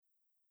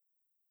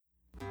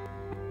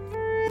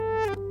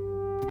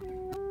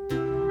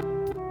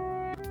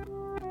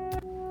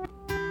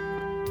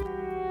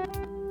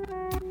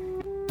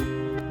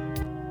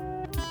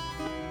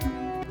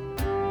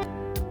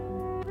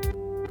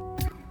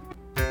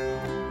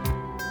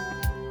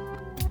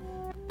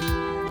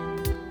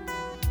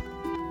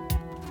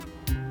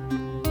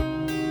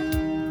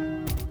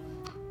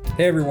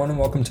Hey everyone, and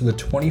welcome to the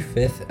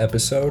 25th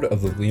episode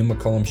of the Liam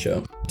McCullum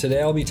Show.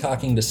 Today I'll be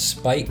talking to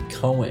Spike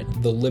Cohen,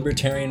 the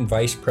Libertarian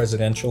vice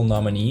presidential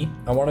nominee.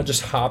 I want to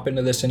just hop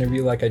into this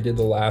interview like I did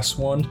the last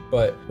one,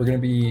 but we're going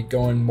to be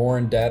going more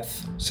in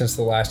depth since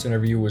the last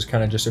interview was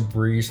kind of just a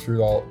breeze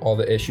through all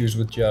the issues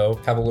with Joe.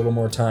 Have a little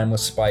more time with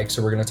Spike,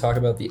 so we're going to talk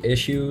about the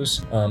issues,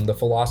 the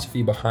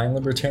philosophy behind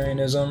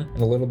libertarianism,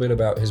 and a little bit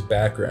about his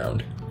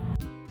background.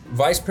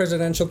 Vice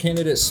presidential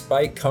candidate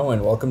Spike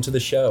Cohen, welcome to the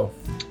show.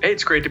 Hey,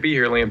 it's great to be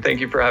here, Liam. Thank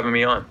you for having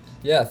me on.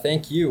 Yeah,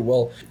 thank you.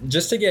 Well,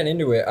 just to get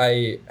into it,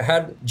 I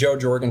had Joe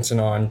Jorgensen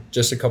on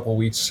just a couple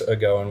weeks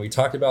ago, and we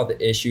talked about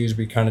the issues.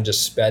 We kind of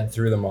just sped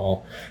through them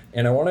all.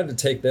 And I wanted to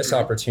take this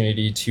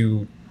opportunity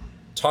to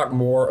talk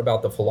more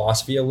about the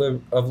philosophy of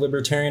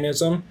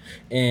libertarianism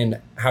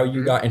and how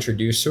you got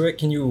introduced to it.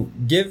 Can you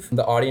give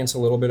the audience a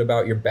little bit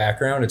about your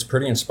background? It's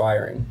pretty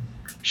inspiring.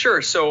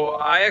 Sure. So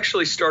I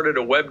actually started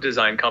a web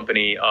design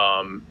company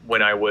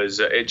when I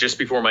was just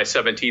before my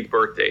 17th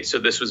birthday. So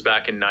this was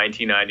back in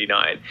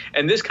 1999.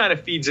 And this kind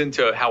of feeds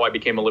into how I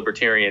became a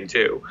libertarian,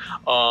 too.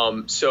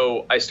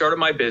 So I started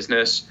my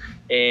business,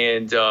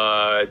 and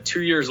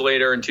 2 years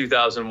later in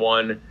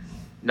 2001,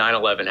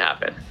 9/11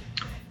 happened.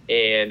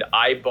 And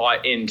I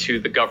bought into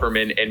the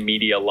government and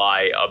media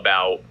lie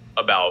about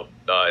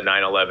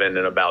 9/11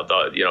 and about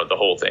the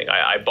whole thing.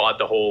 I bought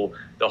the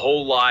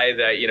whole lie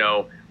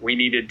that, we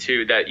needed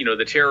to, that,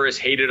 the terrorists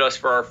hated us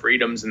for our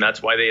freedoms, and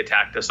that's why they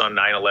attacked us on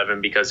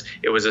 9/11, because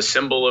it was a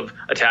symbol of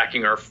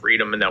attacking our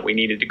freedom, and that we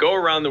needed to go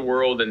around the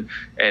world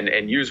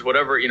and use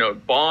whatever,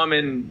 bomb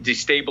and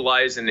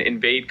destabilize and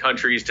invade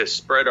countries to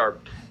spread our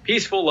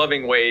peaceful,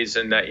 loving ways,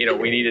 and that,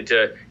 we needed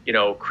to,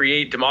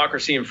 create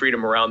democracy and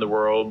freedom around the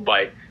world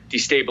by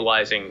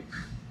destabilizing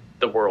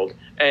the world.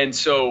 And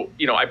so,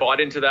 I bought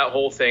into that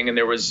whole thing, and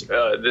there was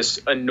this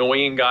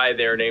annoying guy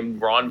there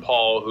named Ron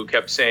Paul who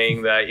kept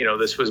saying that,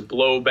 this was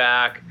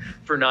blowback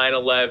for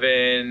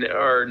 9/11,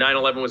 or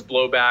 9/11 was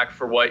blowback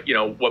for what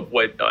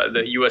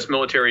the U.S.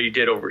 military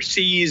did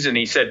overseas. And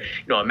he said,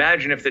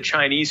 imagine if the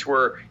Chinese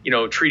were,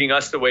 treating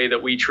us the way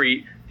that we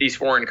treat these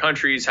foreign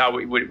countries, how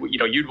we would,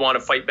 you'd want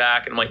to fight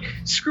back. And I'm like,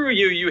 screw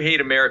you. You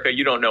hate America.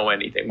 You don't know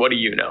anything. What do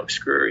you know?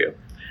 Screw you.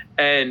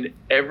 And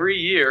every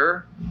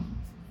year,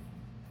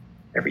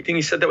 everything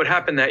he said that would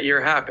happen that year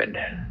happened.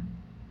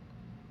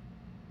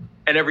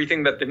 And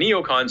everything that the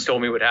neocons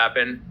told me would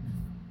happen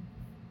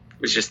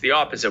was just the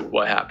opposite of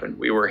what happened.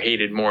 We were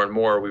hated more and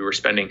more. We were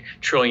spending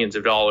trillions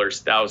of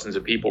dollars. Thousands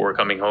of people were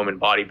coming home in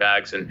body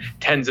bags, and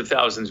tens of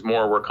thousands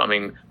more were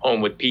coming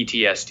home with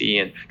PTSD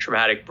and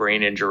traumatic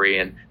brain injury.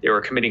 And they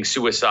were committing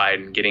suicide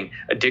and getting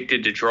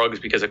addicted to drugs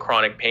because of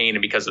chronic pain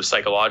and because of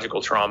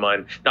psychological trauma,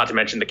 and not to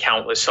mention the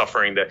countless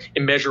suffering, the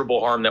immeasurable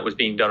harm that was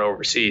being done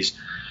overseas.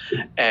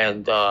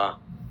 And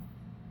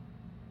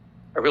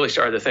I really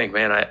started to think,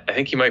 man, I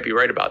think he might be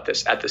right about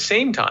this. At the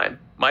same time,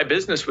 my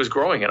business was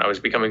growing and I was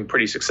becoming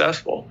pretty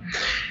successful.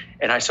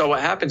 And I saw what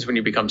happens when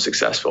you become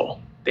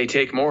successful. They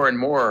take more and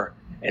more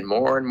and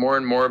more and more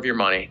and more of your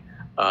money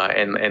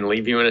and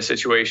leave you in a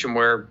situation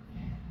where,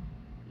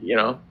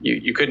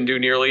 you couldn't do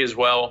nearly as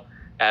well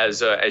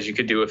as you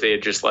could do if they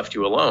had just left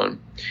you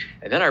alone.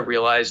 And then I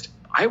realized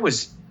I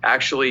was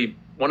actually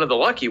one of the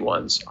lucky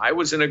ones. I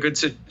was in a good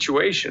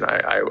situation.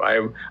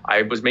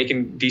 I was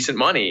making decent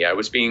money. I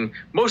was being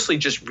mostly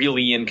just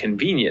really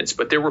inconvenienced,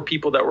 but there were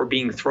people that were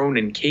being thrown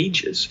in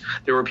cages.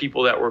 There were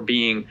people that were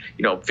being,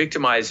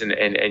 victimized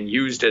and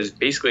used as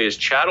basically as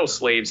chattel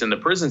slaves in the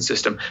prison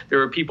system. There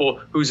were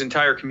people whose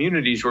entire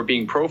communities were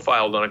being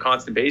profiled on a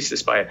constant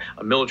basis by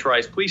a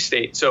militarized police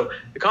state. So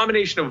the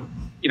combination of,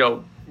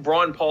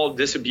 Ron Paul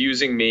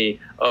disabusing me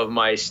of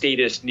my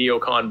statist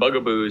neocon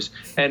bugaboos,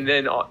 and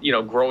then,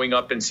 growing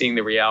up and seeing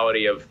the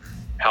reality of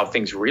how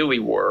things really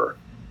were,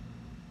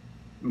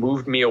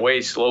 moved me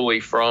away slowly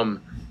from,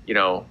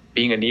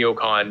 being a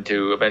neocon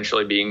to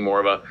eventually being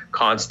more of a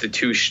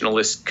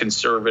constitutionalist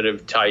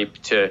conservative type,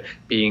 to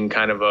being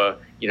kind of a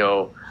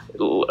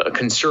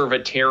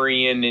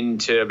conservatarian,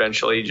 into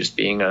eventually just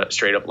being a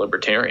straight up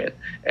libertarian.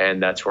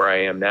 And that's where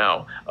I am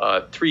now.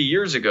 3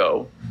 years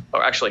ago,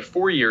 or actually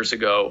 4 years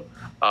ago,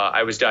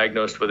 I was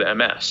diagnosed with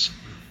MS,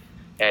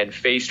 and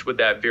faced with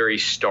that very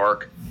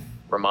stark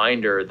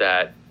reminder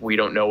that we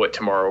don't know what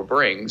tomorrow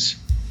brings,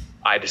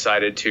 I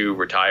decided to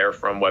retire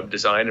from web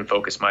design and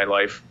focus my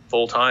life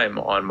full time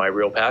on my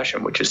real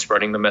passion, which is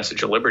spreading the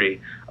message of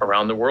liberty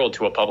around the world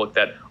to a public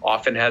that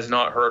often has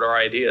not heard our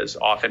ideas,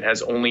 often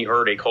has only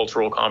heard a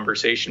cultural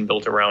conversation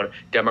built around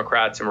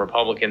Democrats and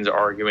Republicans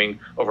arguing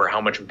over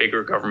how much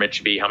bigger government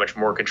should be, how much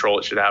more control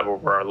it should have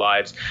over our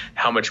lives,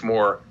 how much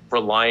more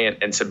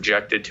reliant and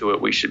subjected to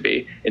it we should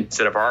be,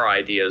 instead of our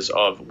ideas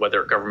of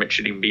whether government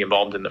should even be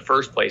involved in the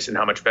first place, and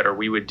how much better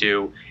we would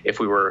do if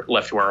we were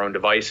left to our own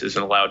devices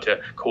and allowed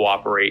to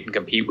cooperate and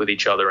compete with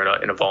each other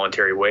in a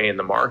voluntary way in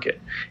the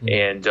market.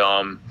 And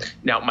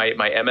now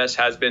my MS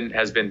has been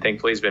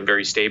thankfully has been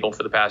very stable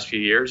for the past few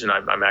years, and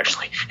I'm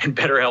actually in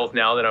better health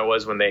now than I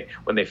was when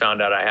they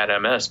found out I had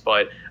MS.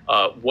 But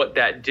what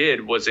that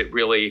did was it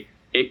really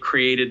it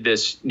created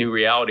this new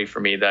reality for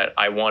me that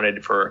I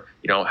wanted for,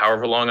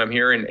 however long I'm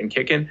here and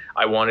kicking,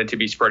 I wanted to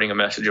be spreading a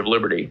message of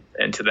liberty.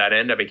 And to that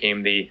end, I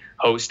became the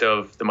host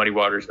of the Muddy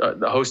Waters,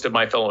 the host of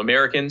My Fellow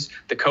Americans,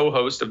 the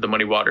co-host of the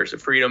Muddy Waters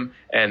of Freedom,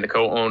 and the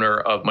co-owner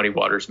of Muddy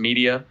Waters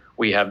Media.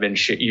 We have been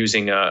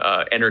using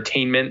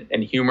entertainment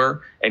and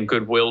humor and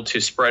goodwill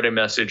to spread a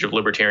message of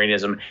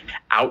libertarianism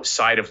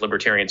outside of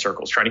libertarian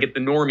circles, trying to get the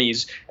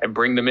normies and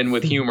bring them in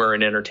with humor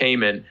and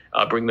entertainment,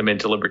 bring them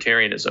into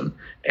libertarianism.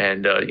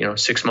 And,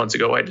 6 months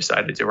ago, I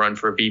decided to run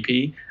for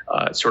VP,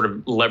 sort of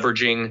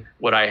leveraging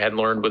what I had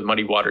learned with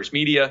Muddy Waters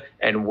Media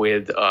and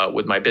with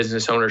my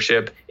business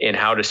ownership in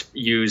how to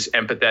use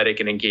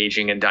empathetic and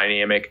engaging and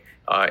dynamic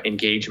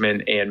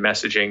engagement and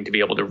messaging to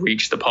be able to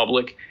reach the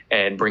public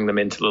and bring them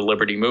into the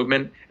liberty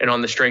movement. And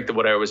on the strength of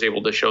what I was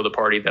able to show the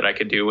party that I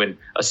could do in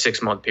a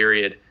 6-month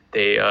period,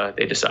 they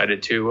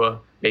decided to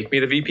make me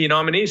the VP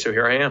nominee. So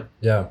here I am.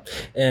 Yeah.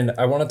 And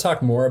I want to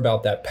talk more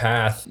about that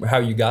path, how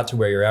you got to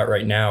where you're at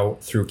right now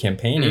through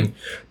campaigning.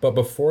 Mm-hmm. But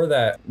before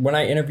that, when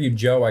I interviewed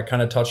Joe, I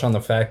kind of touched on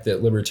the fact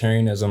that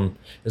libertarianism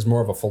is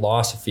more of a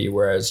philosophy,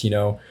 whereas,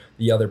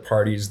 the other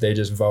parties, they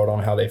just vote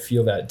on how they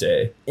feel that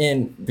day.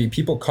 And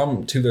people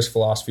come to this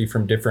philosophy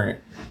from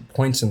different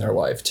points in their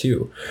life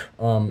too.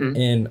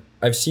 And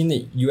I've seen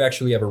that you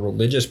actually have a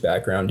religious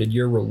background. Did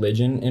your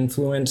religion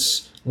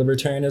influence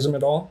libertarianism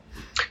at all?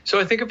 So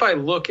I think if I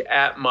look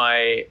at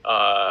my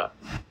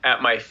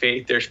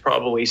faith, there's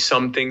probably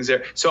some things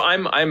there. So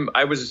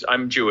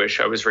I'm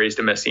Jewish. I was raised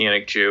a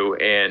Messianic Jew,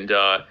 and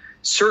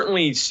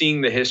certainly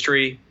seeing the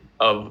history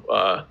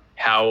of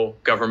how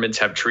governments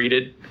have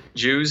treated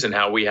Jews and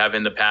how we have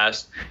in the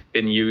past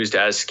been used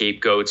as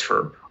scapegoats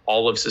for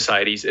all of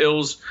society's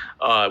ills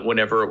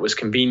whenever it was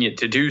convenient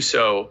to do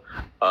so.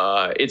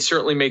 It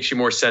certainly makes you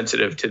more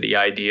sensitive to the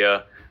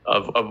idea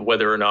of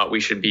whether or not we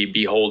should be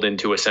beholden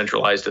to a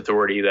centralized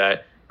authority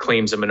that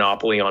claims a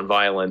monopoly on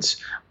violence,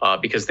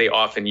 because they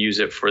often use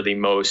it for the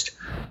most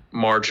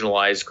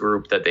marginalized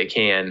group that they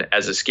can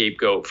as a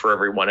scapegoat for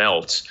everyone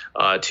else,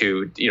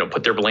 to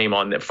put their blame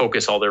on them,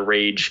 focus all their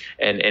rage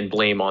and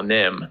blame on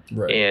them,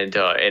 right.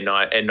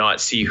 and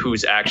not see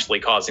who's actually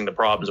causing the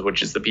problems,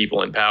 which is the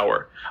people in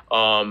power.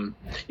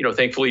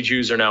 Thankfully,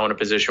 Jews are now in a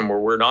position where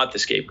we're not the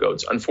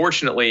scapegoats.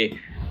 Unfortunately,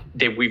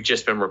 we've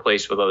just been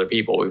replaced with other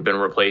people. We've been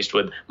replaced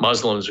with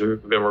Muslims.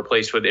 We've been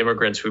replaced with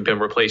immigrants. We've been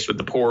replaced with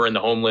the poor and the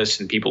homeless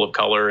and people of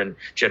color and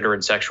gender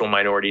and sexual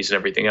minorities and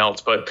everything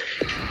else. But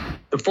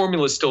the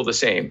formula is still the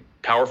same.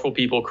 Powerful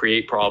people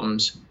create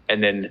problems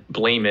and then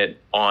blame it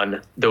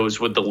on those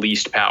with the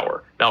least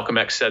power. Malcolm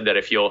X said that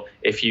if you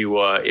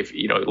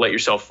let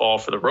yourself fall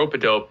for the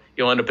rope-a-dope,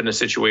 you'll end up in a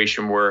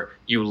situation where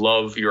you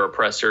love your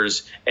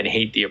oppressors and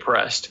hate the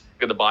oppressed.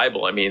 Look at the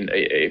Bible. I mean,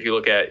 if you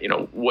look at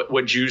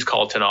what Jews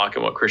call Tanakh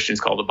and what Christians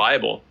call the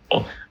Bible,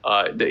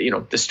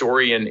 the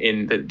story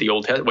in the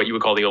Old Testament, what you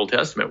would call the Old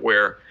Testament,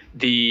 where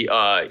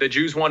the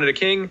Jews wanted a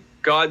king.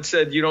 God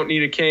said, you don't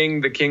need a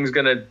king. The king's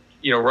gonna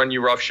run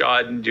you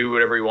roughshod and do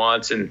whatever he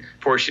wants and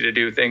force you to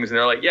do things. And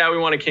they're like, yeah, we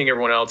want a king.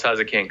 Everyone else has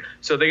a king.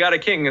 So they got a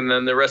king. And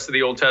then the rest of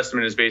the Old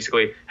Testament is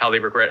basically how they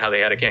regret how they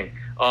had a king.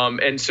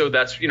 And so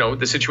that's,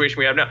 the situation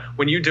we have now.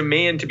 When you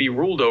demand to be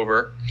ruled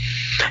over,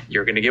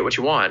 you're going to get what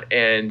you want.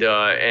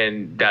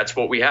 And that's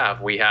what we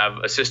have. We have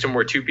a system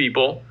where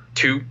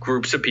two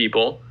groups of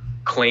people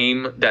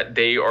claim that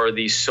they are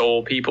the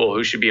sole people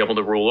who should be able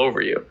to rule over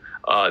you.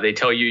 They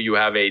tell you you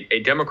have a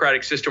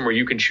democratic system where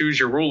you can choose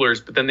your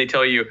rulers, but then they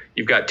tell you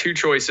you've got two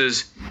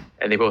choices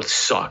and they both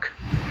suck,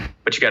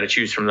 but you got to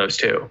choose from those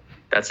two.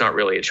 That's not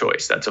really a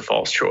choice. That's a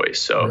false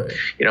choice. So,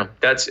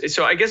 right.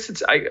 So I guess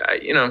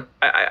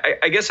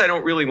I guess I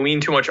don't really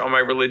lean too much on my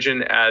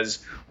religion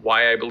as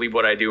why I believe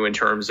what I do in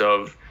terms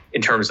of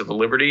the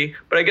liberty,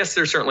 but I guess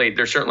there's certainly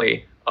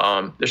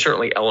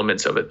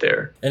elements of it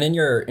there. And in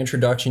your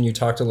introduction, you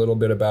talked a little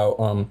bit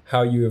about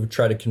how you have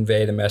tried to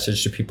convey the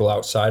message to people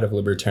outside of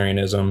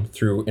libertarianism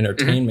through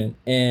entertainment.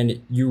 Mm-hmm.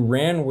 And you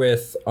ran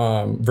with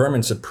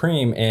Vermin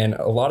Supreme, and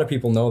a lot of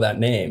people know that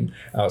name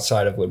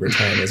outside of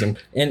libertarianism.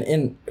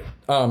 and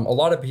a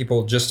lot of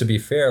people, just to be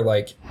fair,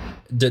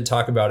 did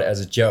talk about it as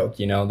a joke.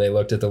 They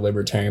looked at the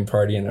Libertarian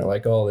Party and they're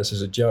like, oh, this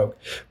is a joke.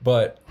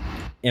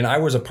 And I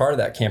was a part of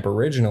that camp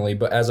originally,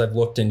 but as I've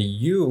looked into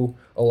you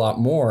a lot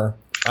more,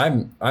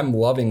 I'm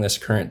loving this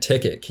current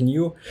ticket. Can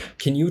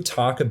you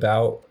talk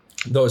about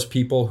those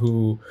people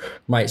who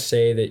might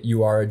say that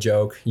you are a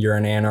joke, you're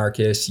an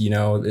anarchist,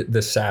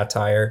 the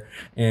satire,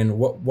 and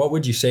what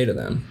would you say to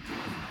them?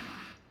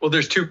 Well,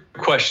 there's two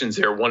questions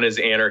there. One is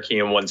anarchy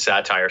and one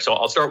satire. So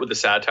I'll start with the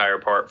satire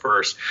part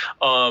first.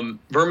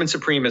 Vermin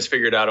Supreme has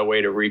figured out a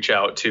way to reach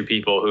out to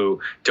people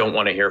who don't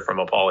want to hear from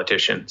a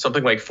politician.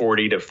 Something like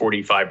 40 to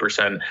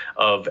 45%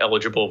 of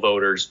eligible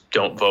voters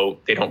don't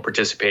vote. They don't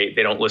participate.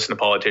 They don't listen to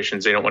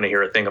politicians. They don't want to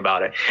hear a thing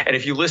about it. And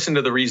if you listen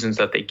to the reasons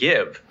that they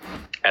give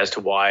as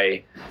to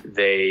why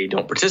they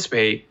don't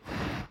participate,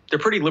 they're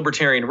pretty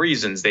libertarian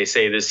reasons. They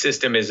say this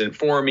system isn't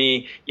for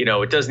me.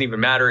 It doesn't even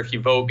matter if you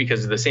vote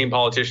because the same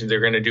politicians are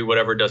going to do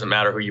whatever. It doesn't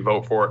matter who you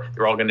vote for.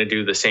 They're all going to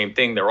do the same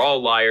thing. They're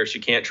all liars.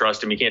 You can't trust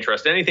them. You can't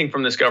trust anything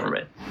from this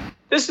government.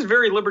 This is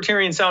very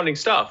libertarian sounding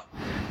stuff.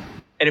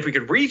 And if we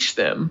could reach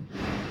them,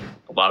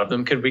 a lot of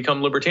them could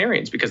become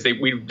libertarians because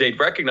they'd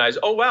recognize,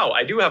 oh, wow,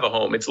 I do have a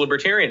home. It's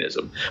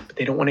libertarianism. But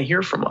they don't want to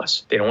hear from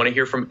us. They don't want to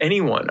hear from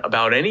anyone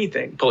about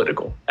anything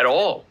political at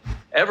all,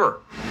 ever.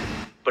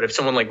 But if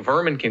someone like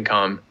Vermin can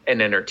come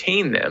and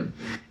entertain them,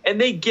 and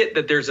they get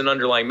that there's an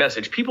underlying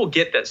message. People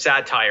get that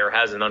satire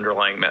has an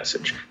underlying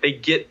message. They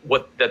get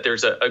that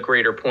there's a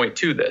greater point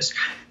to this.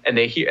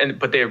 And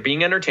but they're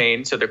being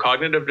entertained, so their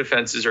cognitive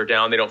defenses are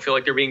down. They don't feel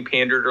like they're being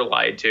pandered or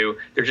lied to.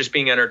 They're just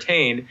being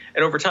entertained.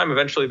 And over time,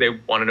 eventually, they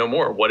want to know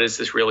more. What is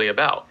this really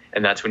about?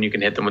 And that's when you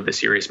can hit them with the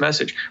serious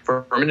message.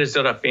 Vermin has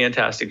done a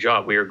fantastic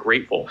job. We are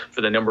grateful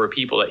for the number of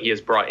people that he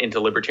has brought into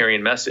the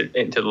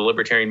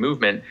libertarian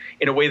movement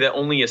in a way that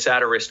only a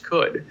satirist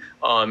could.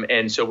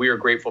 And so we are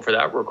grateful for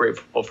that. We're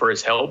grateful for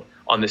his help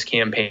on this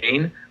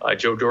campaign.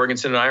 Joe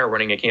Jorgensen and I are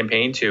running a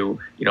campaign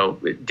to,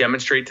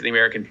 demonstrate to the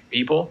American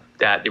people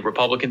that the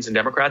Republicans and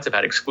Democrats have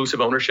had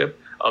exclusive ownership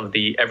of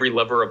every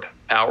lever of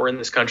power in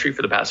this country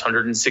for the past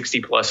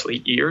 160 plus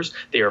years.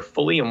 They are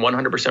fully and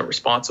 100%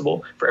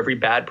 responsible for every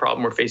bad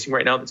problem we're facing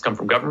right now that's come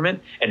from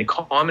government. And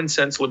common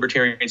sense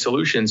libertarian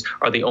solutions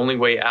are the only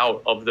way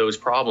out of those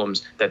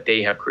problems that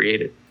they have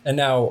created. And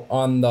now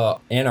on the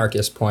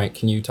anarchist point,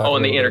 can you talk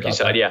on the anarchy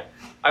side? Yeah.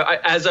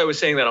 As I was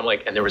saying that, I'm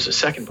like, and there was a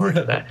second part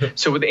to that.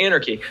 So with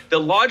anarchy, the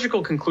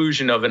logical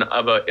conclusion of an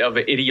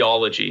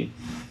ideology,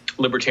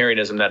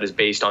 libertarianism that is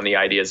based on the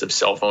ideas of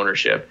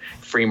self-ownership,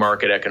 free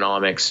market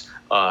economics,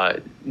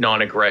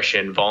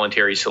 non-aggression,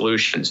 voluntary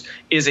solutions,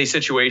 is a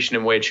situation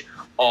in which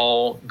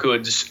all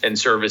goods and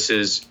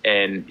services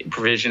and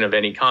provision of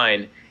any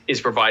kind is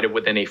provided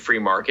within a free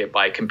market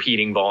by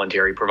competing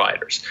voluntary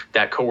providers.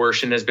 That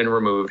coercion has been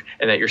removed,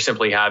 and that you're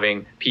simply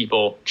having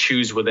people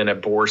choose within a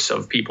bourse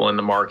of people in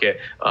the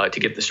market to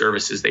get the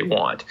services they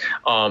want.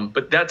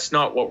 But that's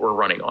not what we're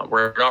running on.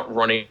 We're not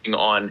running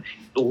on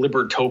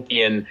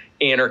libertopian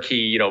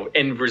anarchy,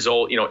 end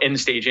result, end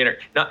stage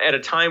anarchy. Not at a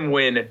time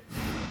when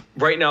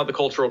right now the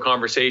cultural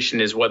conversation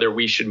is whether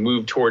we should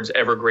move towards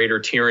ever greater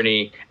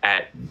tyranny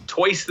at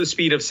twice the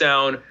speed of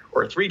sound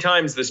or 3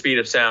 times the speed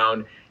of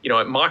sound,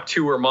 at Mach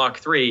 2 or Mach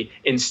 3.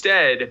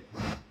 Instead,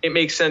 it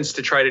makes sense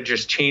to try to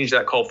just change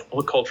that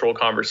cultural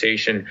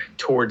conversation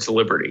towards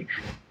liberty,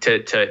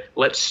 to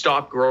let's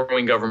stop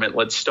growing government.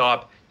 Let's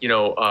stop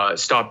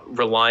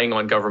relying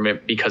on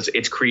government because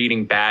it's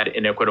creating bad,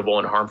 inequitable,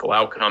 and harmful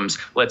outcomes.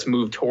 Let's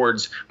move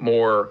towards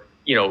more,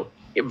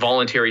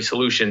 voluntary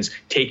solutions,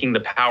 taking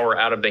the power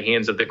out of the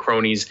hands of the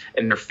cronies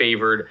and their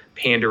favored,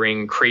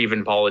 pandering,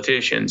 craven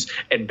politicians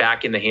and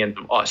back in the hands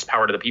of us,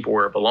 power to the people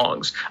where it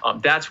belongs.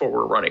 That's what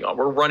we're running on.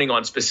 We're running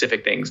on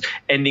specific things: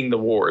 ending the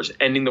wars,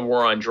 ending the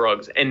war on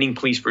drugs, ending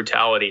police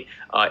brutality,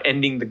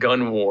 ending the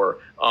gun war,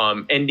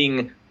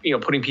 ending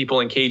putting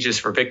people in cages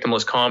for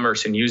victimless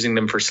commerce and using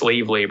them for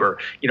slave labor,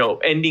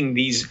 ending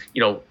these,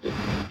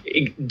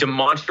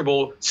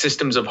 demonstrable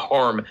systems of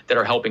harm that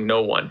are helping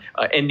no one,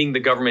 ending the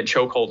government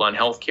chokehold on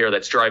healthcare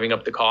that's driving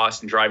up the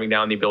cost and driving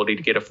down the ability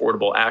to get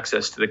affordable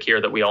access to the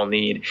care that we all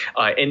need,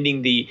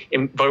 ending the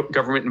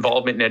government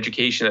involvement in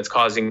education that's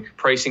causing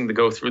pricing to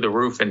go through the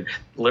roof and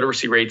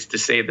literacy rates to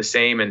stay the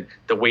same and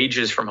the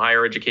wages from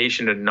higher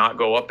education to not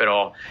go up at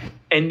all,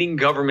 ending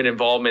government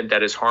involvement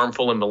that is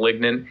harmful and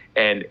malignant,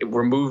 and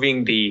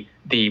removing the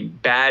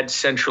bad,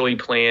 centrally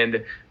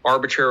planned,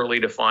 arbitrarily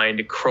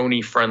defined,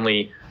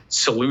 crony-friendly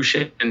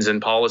solutions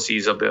and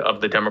policies of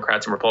the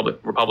Democrats and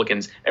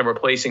Republicans, and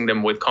replacing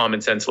them with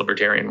common sense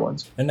libertarian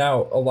ones. And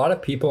now a lot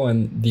of people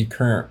in the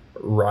current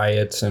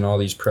riots and all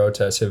these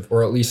protests have,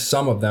 or at least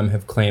some of them,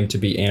 have claimed to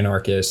be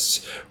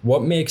anarchists.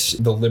 What makes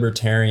the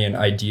libertarian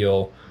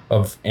ideal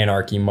of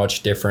anarchy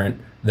much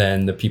different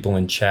than the people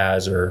in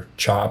Chaz or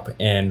CHOP?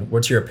 And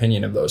what's your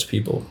opinion of those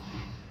people?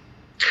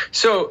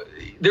 So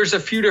there's a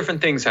few different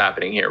things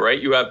happening here, right?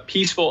 You have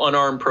peaceful,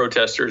 unarmed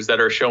protesters that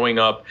are showing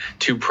up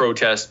to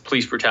protest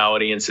police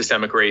brutality and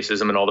systemic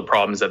racism and all the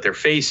problems that they're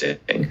facing.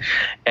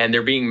 And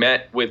they're being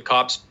met with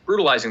cops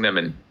brutalizing them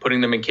and putting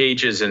them in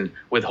cages and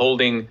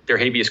withholding their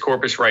habeas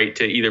corpus right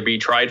to either be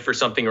tried for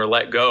something or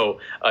let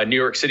go. New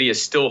York City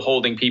is still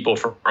holding people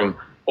from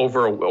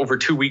over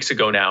 2 weeks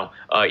ago now,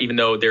 even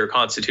though their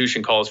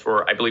constitution calls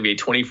for, I believe, a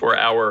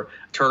 24-hour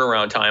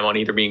turnaround time on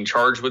either being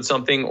charged with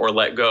something or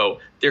let go.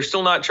 They're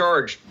still not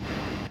charged.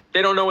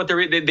 They don't know what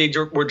they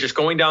were just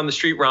going down the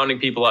street rounding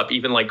people up,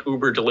 even like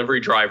Uber delivery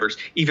drivers,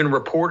 even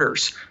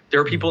reporters. There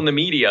are people in the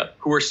media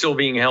who are still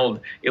being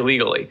held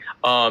illegally.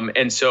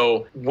 And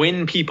so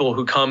when people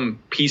who come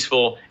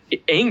peaceful,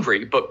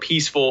 angry, but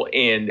peaceful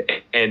and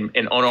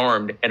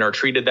unarmed and are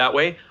treated that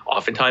way,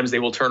 oftentimes they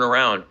will turn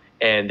around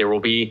and there will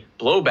be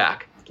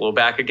blowback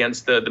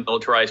against the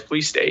militarized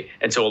police state.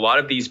 And so a lot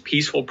of these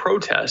peaceful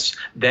protests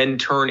then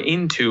turn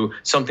into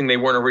something they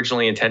weren't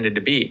originally intended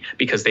to be,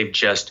 because they've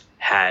just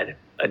had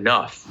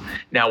enough.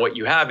 Now, what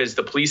you have is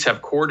the police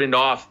have cordoned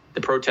off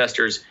the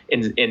protesters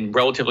in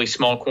relatively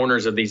small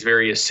corners of these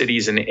various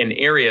cities and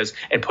areas,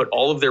 and put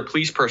all of their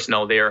police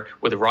personnel there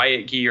with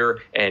riot gear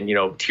and,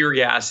 tear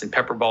gas and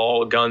pepper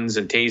ball guns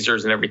and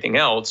tasers and everything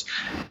else,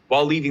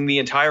 while leaving the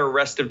entire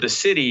rest of the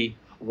city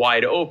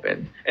wide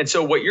open. And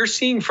so what you're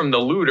seeing from the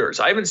looters,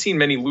 I haven't seen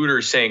many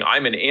looters saying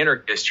I'm an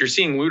anarchist. You're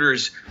seeing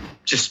looters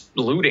just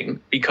looting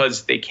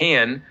because they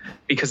can,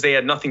 because they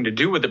had nothing to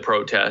do with the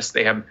protest.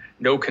 They have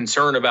no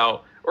concern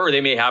about, or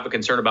they may have a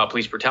concern about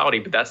police brutality,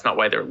 but that's not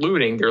why they're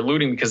looting. They're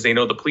looting because they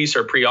know the police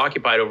are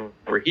preoccupied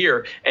over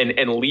here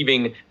and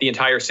leaving the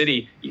entire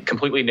city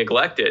completely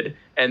neglected,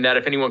 and that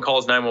if anyone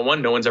calls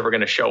 911, no one's ever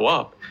going to show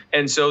up.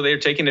 And so they're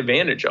taking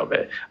advantage of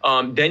it.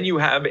 Then you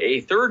have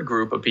a third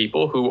group of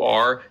people who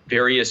are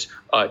various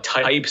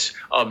types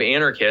of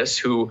anarchists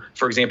who,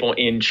 for example,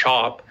 in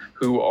CHOP,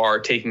 who are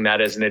taking that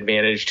as an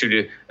advantage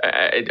to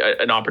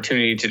an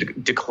opportunity to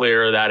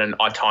declare that an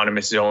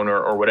autonomous zone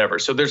or whatever.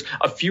 So there's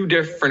a few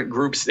different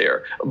groups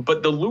there.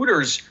 But the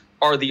looters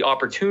are the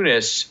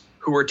opportunists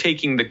who are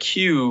taking the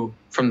cue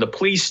from the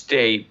police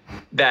state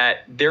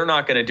that they're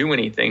not going to do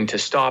anything to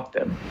stop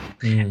them.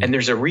 And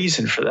there's a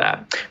reason for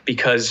that,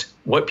 because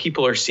what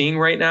people are seeing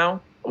right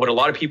now, what a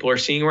lot of people are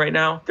seeing right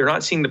now, they're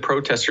not seeing the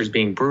protesters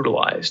being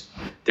brutalized.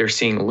 They're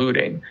seeing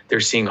looting. They're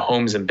seeing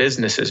homes and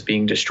businesses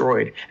being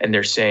destroyed. And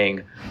they're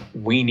saying,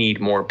 we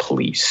need more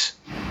police.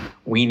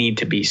 We need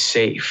to be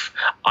safe.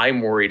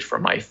 I'm worried for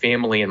my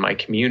family and my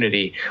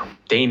community.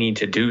 They need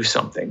to do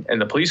something.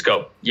 And the police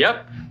go,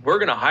 yep, we're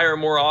going to hire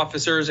more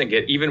officers and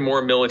get even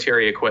more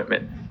military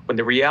equipment. When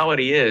the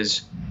reality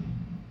is,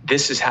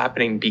 this is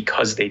happening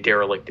because they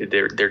derelicted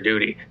their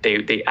duty.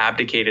 They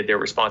abdicated their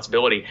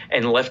responsibility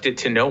and left it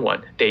to no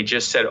one. They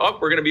just said, oh,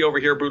 we're going to be over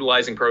here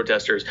brutalizing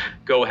protesters.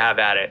 Go have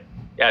at it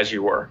as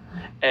you were.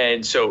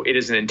 And so it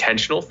is an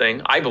intentional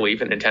thing, I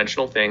believe an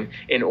intentional thing,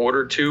 in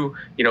order to,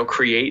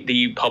 create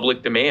the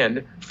public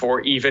demand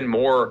for even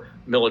more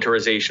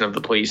militarization of the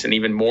police and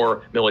even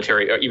more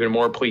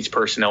police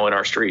personnel in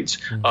our streets.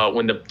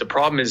 When the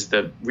problem is,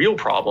 the real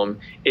problem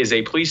is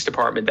a police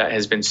department that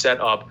has been set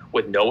up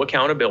with no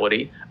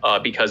accountability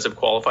because of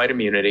qualified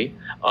immunity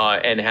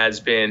and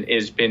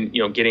is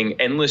been getting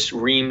endless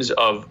reams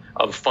of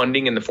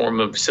funding in the form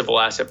of civil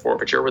asset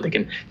forfeiture, where they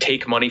can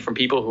take money from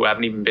people who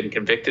haven't even been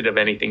convicted of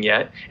anything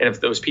yet. And if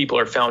those people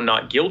are found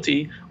not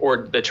guilty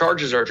or the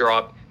charges are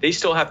dropped, they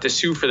still have to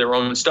sue for their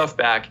own stuff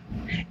back,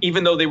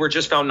 even though they were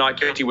just found not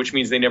guilty, which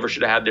means they never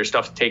should have had their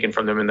stuff taken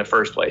from them in the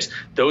first place.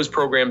 Those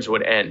programs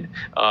would end.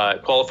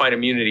 Qualified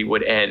immunity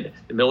would end.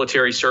 The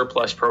military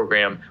surplus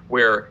program,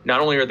 where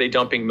not only are they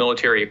dumping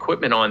military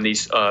equipment on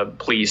these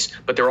police,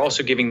 but they're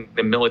also giving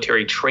them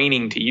military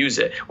training to use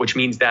it, which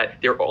means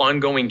that their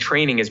ongoing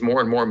training is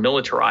more and more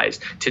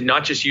militarized to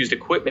not just use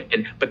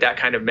equipment, but that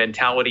kind of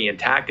mentality and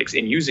tactics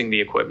in using the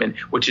equipment,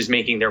 which is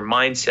making their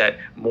mindset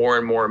more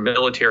and more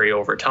military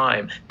over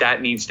time.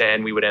 That needs to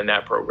end. We would end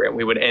that program.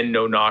 We would end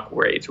no-knock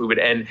raids. We would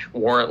end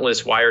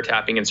warrantless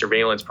wiretapping and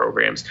surveillance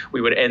programs.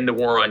 We would end the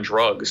war on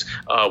drugs.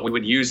 We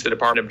would use the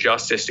Department of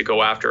Justice to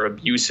go after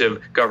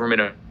abusive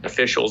government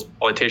officials,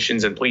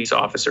 politicians, and police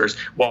officers,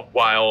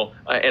 while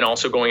and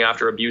also going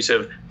after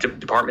abusive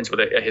departments with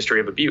a history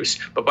of abuse.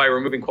 But by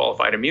removing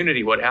qualified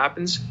immunity, what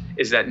happens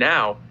is that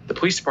now the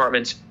police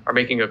departments are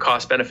making a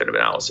cost-benefit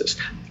analysis.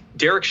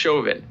 Derek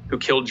Chauvin, who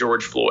killed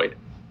George Floyd,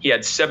 he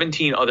had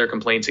 17 other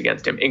complaints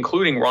against him,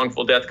 including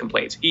wrongful death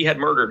complaints. He had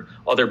murdered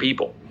other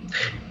people.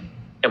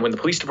 And when the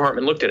police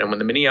department looked at him, when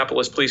the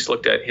Minneapolis police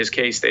looked at his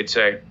case, they'd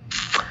say,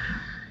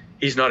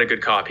 he's not a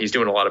good cop. He's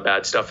doing a lot of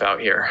bad stuff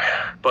out here.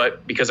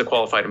 But because of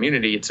qualified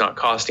immunity, it's not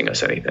costing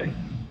us anything.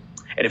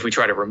 And if we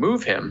try to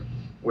remove him,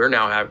 we're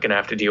now going to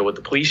have to deal with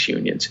the police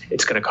unions.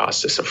 It's going to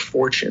cost us a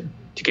fortune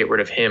to get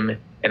rid of him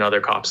and other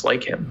cops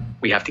like him.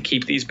 We have to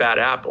keep these bad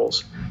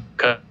apples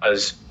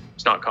because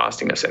it's not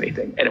costing us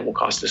anything, and it will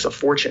cost us a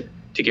fortune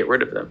to get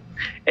rid of them.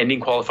 Ending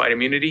qualified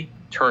immunity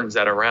turns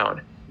that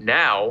around.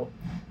 Now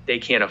they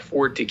can't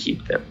afford to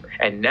keep them.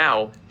 And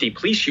now the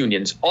police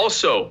unions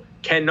also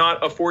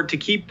cannot afford to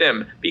keep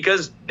them,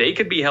 because they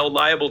could be held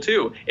liable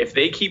too. If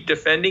they keep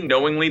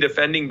knowingly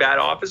defending bad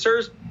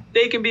officers,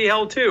 they can be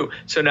held too.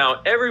 So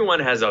now everyone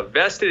has a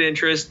vested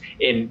interest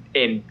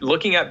in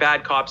looking at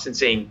bad cops and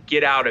saying,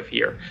 get out of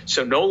here.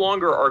 So no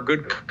longer are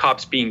good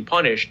cops being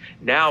punished.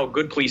 Now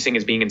good policing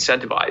is being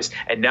incentivized.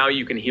 And now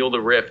you can heal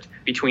the rift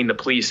between the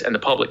police and the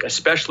public,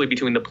 especially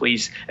between the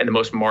police and the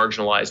most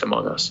marginalized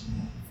among us.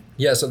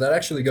 Yeah, so that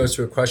actually goes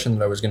to a question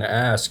that I was going to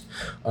ask.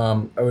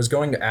 I was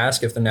going to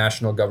ask if the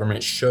national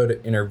government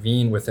should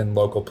intervene within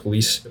local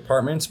police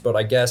departments, but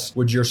I guess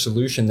would your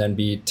solution then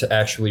be to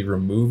actually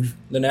remove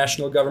the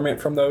national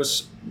government from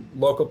those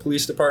local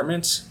police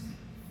departments?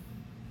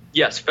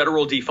 Yes,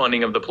 federal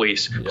defunding of the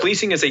police. Yeah.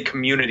 Policing is a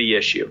community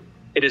issue.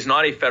 It is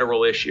not a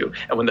federal issue.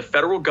 And when the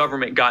federal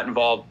government got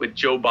involved with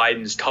Joe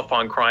Biden's tough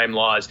on crime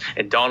laws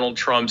and Donald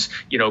Trump's,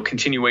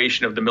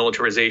 continuation of the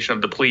militarization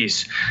of the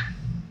police,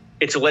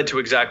 it's led to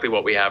exactly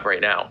what we have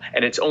right now,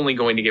 and it's only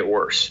going to get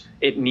worse.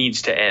 It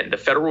needs to end. The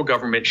federal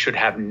government should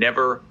have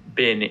never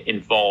been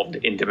involved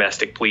in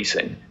domestic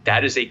policing.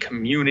 That is a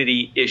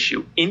community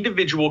issue.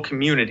 Individual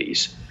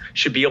communities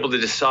should be able to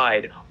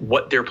decide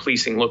what their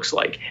policing looks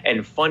like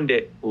and fund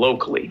it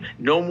locally.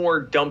 No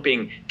more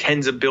dumping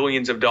tens of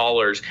billions of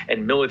dollars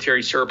and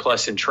military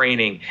surplus and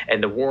training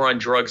and the war on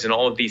drugs and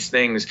all of these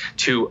things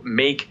to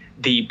make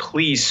the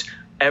police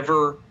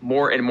ever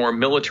more and more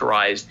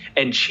militarized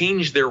and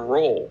change their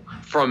role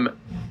from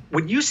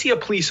when you see a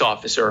police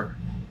officer,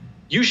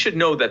 you should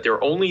know that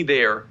they're only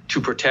there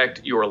to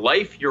protect your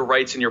life, your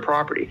rights, and your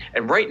property.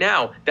 And right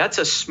now, that's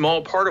a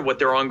small part of what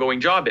their ongoing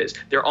job is.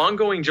 Their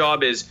ongoing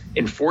job is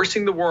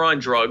enforcing the war on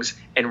drugs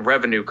and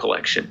revenue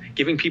collection,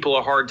 giving people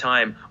a hard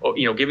time,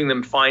 giving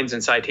them fines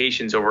and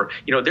citations over,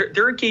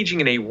 they're engaging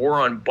in a war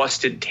on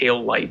busted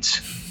tail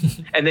lights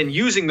and then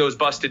using those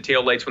busted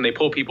tail lights when they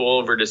pull people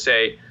over to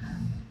say,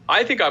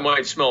 I think I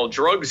might smell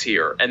drugs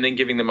here, and then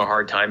giving them a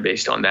hard time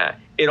based on that.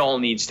 It all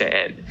needs to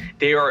end.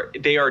 They are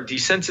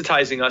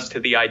desensitizing us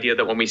to the idea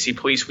that when we see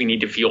police, we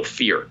need to feel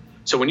fear.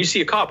 So when you see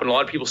a cop, and a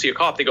lot of people see a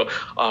cop, they go,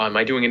 am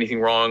I doing anything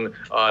wrong? Do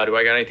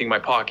I got anything in my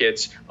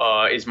pockets?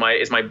 Is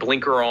my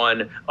blinker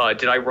on?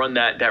 Did I run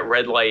that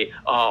red light?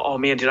 Oh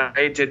man,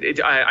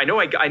 I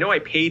know I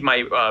paid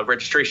my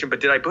registration, but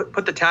did I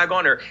put the tag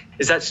on, or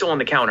is that still on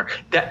the counter?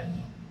 That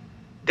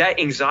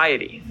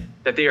anxiety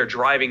that they are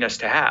driving us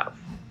to have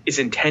is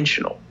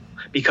intentional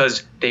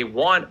because they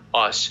want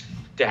us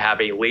to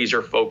have a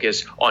laser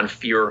focus on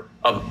fear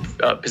of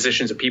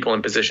positions of people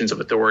in positions of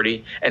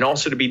authority, and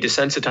also to be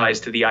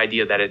desensitized to the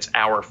idea that it's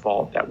our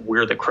fault, that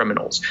we're the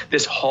criminals.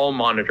 This hall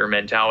monitor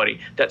mentality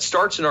that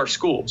starts in our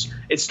schools.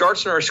 It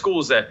starts in our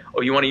schools that,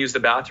 you want to use the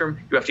bathroom?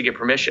 You have to get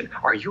permission.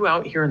 Are you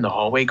out here in the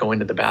hallway going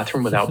to the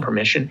bathroom without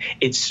permission?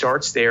 It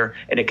starts there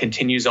and it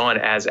continues on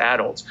as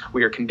adults.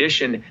 We are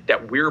conditioned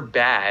that we're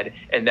bad,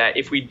 and that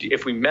if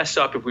we mess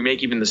up, if we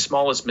make even the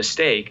smallest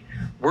mistake,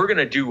 we're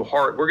going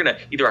to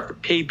either have to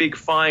pay big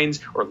fines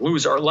or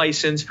lose our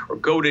license or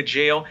go to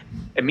jail.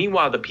 And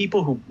meanwhile, the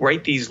people who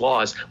write these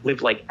laws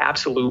live like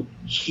absolute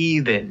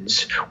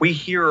heathens. We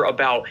hear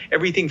about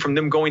everything from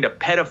them going to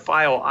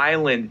pedophile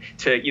island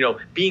to,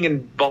 being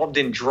involved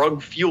in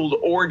drug-fueled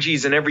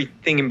orgies and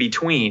everything in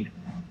between.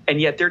 And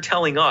yet they're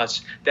telling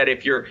us that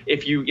if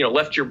you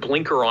left your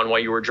blinker on while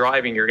you were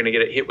driving, you're going to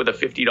get hit with a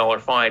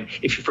 $50 fine.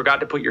 If you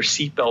forgot to put your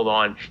seatbelt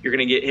on, you're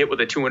going to get hit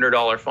with a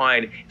 $200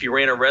 fine. If you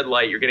ran a red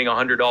light, you're getting a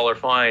 $100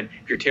 fine.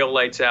 If your tail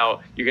light's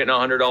out, you're getting a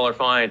 $100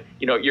 fine.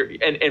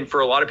 And for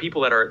a lot of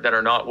people that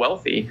are not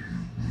wealthy,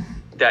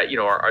 that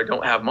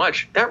don't have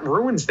much, that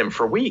ruins them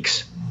for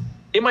weeks.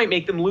 It might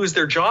make them lose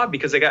their job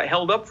because they got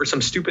held up for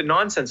some stupid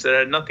nonsense that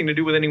had nothing to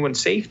do with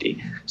anyone's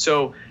safety.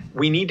 So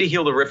we need to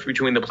heal the rift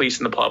between the police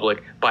and the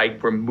public by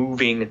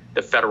removing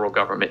the federal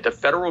government. The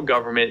federal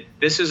government,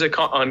 this is an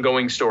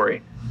ongoing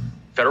story.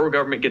 Federal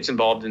government gets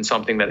involved in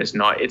something that is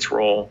not its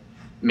role,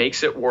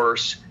 makes it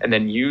worse, and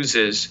then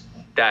uses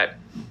that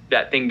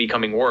thing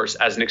becoming worse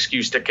as an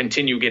excuse to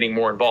continue getting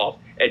more involved.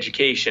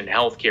 Education,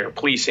 healthcare,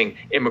 policing,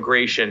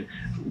 immigration,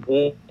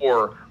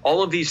 war,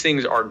 all of these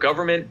things are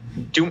government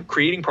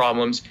creating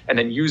problems and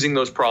then using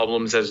those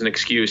problems as an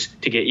excuse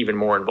to get even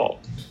more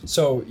involved.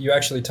 So you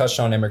actually touched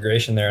on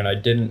immigration there, and I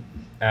didn't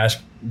ask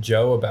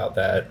Joe about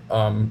that.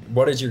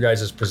 What is your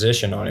guys'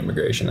 position on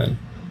immigration then?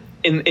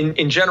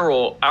 In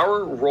general,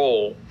 our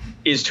role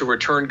is to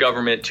return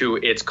government to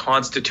its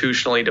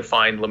constitutionally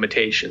defined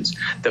limitations.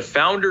 The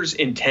founders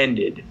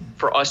intended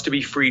for us to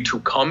be free to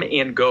come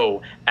and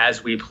go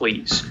as we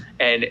please.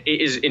 And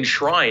it is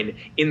enshrined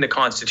in the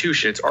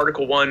Constitution. It's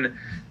Article 1,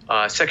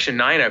 Section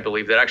 9, I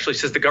believe, that actually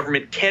says the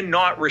government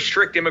cannot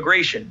restrict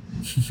immigration.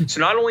 So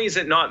not only is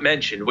it not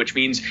mentioned, which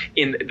means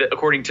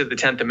according to the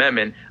 10th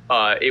Amendment,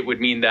 it would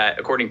mean that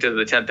according to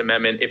the 10th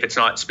Amendment, if it's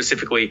not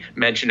specifically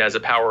mentioned as a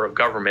power of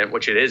government,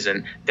 which it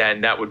isn't,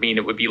 then that would mean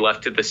it would be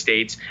left to the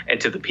states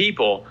and to the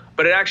people.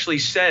 But it actually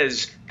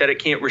says that it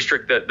can't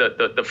restrict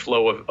the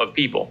flow of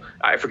people.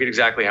 I forget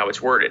exactly how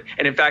it's worded.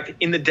 And in fact,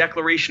 in the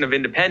Declaration of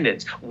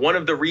Independence, one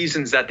of the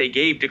reasons that they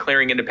gave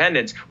declaring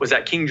independence was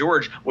that King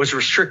George was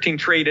restricting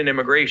trade and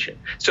immigration.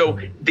 So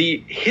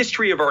the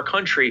history of our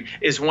country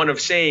is one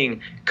of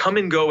saying, come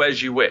and go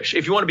as you wish.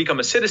 If you want to become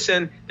a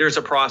citizen, there's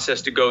a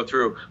process to go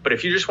through. But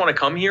if you just want to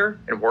come here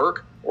and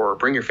work or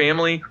bring your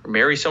family or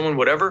marry someone,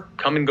 whatever,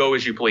 come and go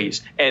as you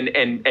please.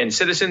 And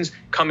citizens,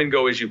 come and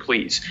go as you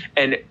please.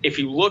 And if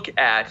you look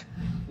at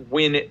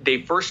when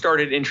they first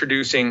started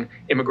introducing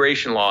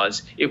immigration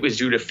laws, it was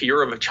due to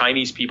fear of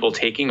Chinese people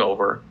taking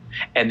over.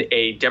 And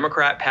a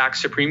Democrat-packed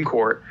Supreme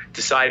Court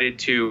decided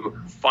to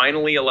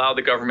finally allow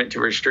the government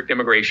to restrict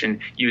immigration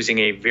using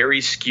a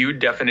very skewed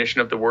definition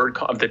of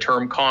the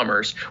term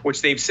commerce,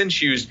 which they've since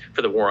used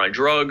for the war on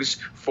drugs,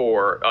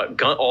 for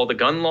all the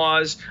gun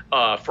laws,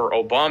 for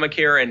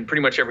Obamacare, and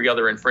pretty much every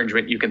other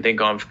infringement you can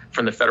think of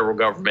from the federal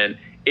government.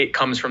 It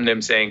comes from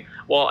them saying,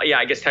 well, yeah,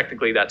 I guess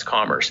technically that's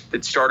commerce.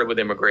 That started with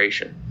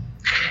immigration.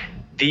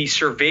 The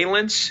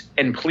surveillance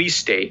and police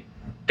state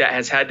that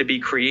has had to be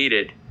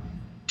created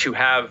to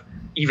have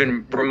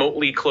even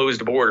remotely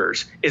closed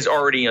borders is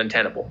already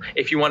untenable.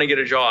 If you want to get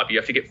a job, you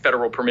have to get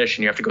federal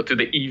permission. You have to go through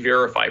the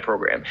E-Verify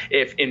program.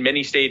 If in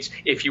many states,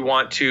 if you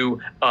want to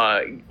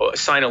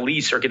sign a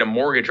lease or get a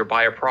mortgage or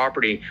buy a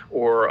property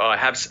or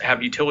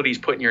have utilities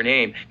put in your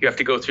name, you have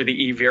to go through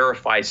the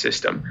E-Verify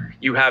system.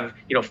 You have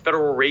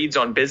federal raids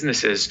on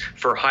businesses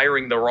for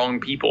hiring the wrong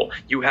people.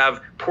 You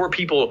have poor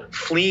people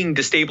fleeing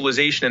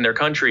destabilization in their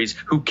countries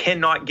who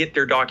cannot get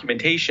their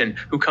documentation,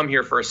 who come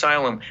here for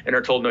asylum and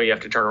are told, no, you have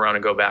to turn around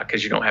and go back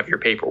because you don't have your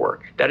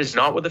paperwork. That is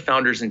not what the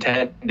founders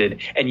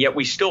intended. And yet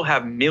we still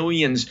have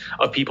millions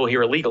of people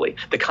here illegally.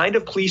 The kind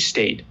of police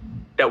state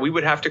that we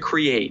would have to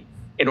create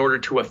in order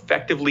to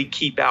effectively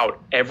keep out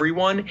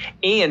everyone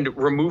and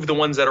remove the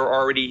ones that are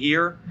already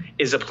here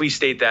is a police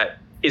state that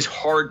is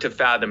hard to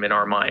fathom in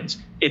our minds.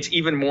 It's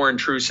even more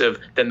intrusive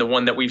than the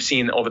one that we've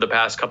seen over the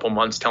past couple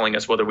months telling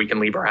us whether we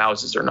can leave our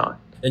houses or not.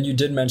 And you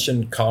did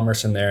mention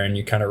commerce in there, and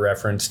you kind of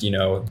referenced,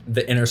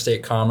 the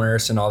interstate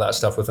commerce and all that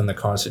stuff within the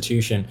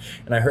Constitution.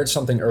 And I heard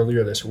something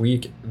earlier this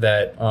week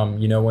that,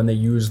 when they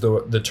use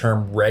the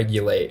term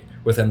regulate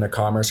within the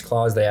Commerce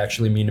Clause, they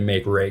actually mean to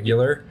make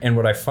regular. And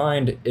what I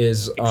find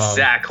is...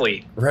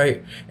 exactly.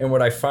 Right. And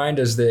what I find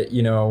is that,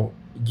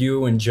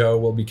 you and Joe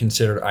will be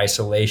considered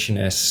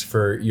isolationists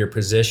for your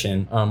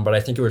position. But I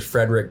think it was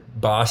Frederick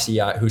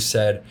Bastiat who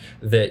said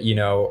that,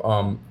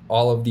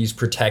 all of these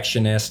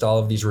protectionists, all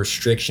of these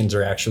restrictions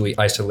are actually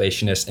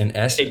isolationist in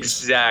essence.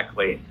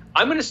 Exactly.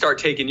 I'm going to start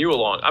taking you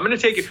along. I'm going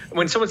to take it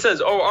when someone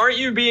says, "Oh, aren't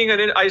you being an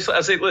isolationist?"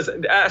 I say,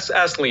 "Listen, ask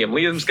Liam.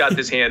 Liam's got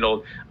this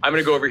handled. I'm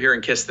going to go over here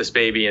and kiss this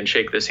baby and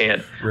shake this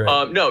hand."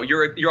 Right. No,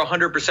 you're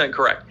 100%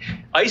 correct.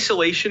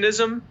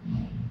 Isolationism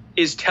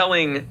is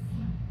telling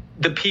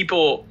the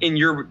people in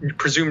your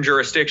presumed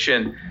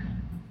jurisdiction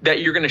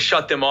that you're going to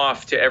shut them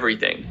off to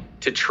everything,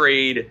 to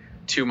trade,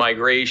 to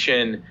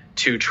migration,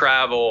 to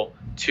travel,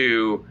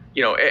 to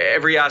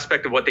every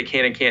aspect of what they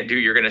can and can't do.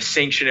 You're going to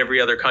sanction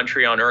every other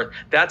country on earth.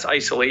 That's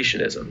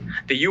isolationism.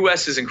 The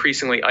U.S. is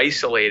increasingly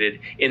isolated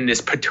in this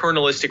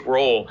paternalistic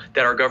role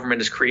that our government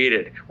has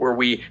created, where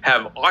we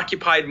have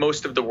occupied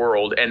most of the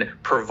world and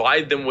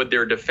provide them with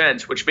their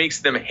defense, which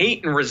makes them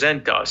hate and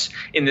resent us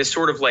in this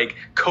sort of like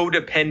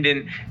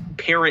codependent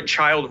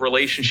parent-child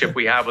relationship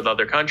we have with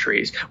other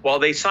countries, while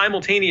they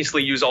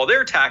simultaneously use all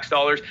their tax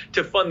dollars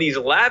to fund these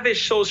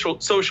lavish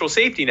social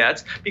safety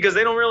nets because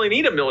they don't really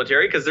need a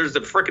military because there's the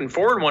frickin'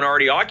 foreign one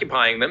already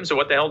occupying them. So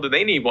what the hell do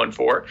they need one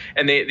for?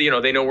 And they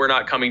know we're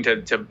not coming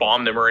to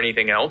bomb them or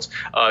anything else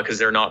because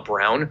they're not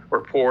brown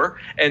or poor,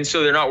 and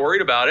so they're not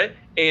worried about it.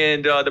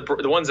 And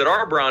the ones that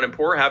are brown and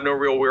poor have no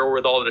real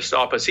wherewithal to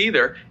stop us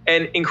either.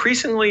 And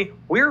increasingly,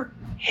 we're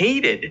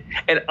hated.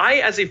 And I,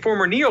 as a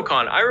former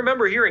neocon, I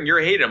remember hearing you're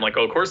hated. I'm like,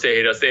 oh, of course they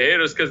hate us. They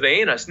hate us because they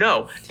ain't us.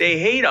 No, they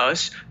hate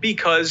us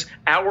because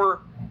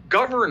our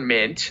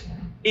government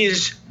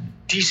is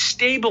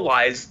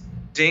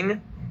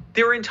destabilizing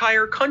their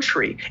entire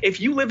country.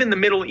 If you live in the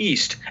Middle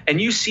East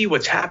and you see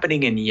what's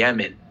happening in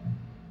Yemen,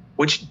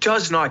 which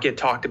does not get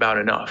talked about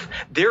enough,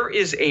 there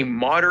is a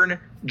modern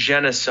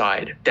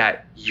genocide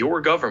that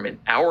your government,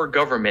 our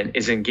government,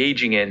 is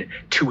engaging in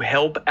to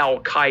help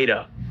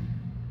Al-Qaeda.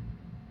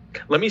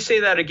 Let me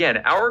say that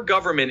again. Our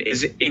government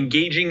is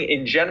engaging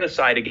in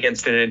genocide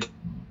against an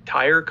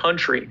entire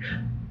country,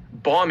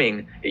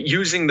 bombing,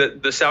 using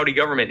the Saudi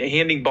government,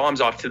 handing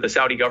bombs off to the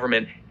Saudi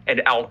government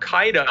and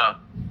Al-Qaeda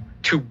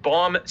to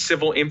bomb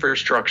civil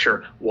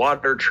infrastructure,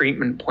 water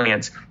treatment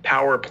plants,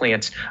 power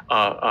plants,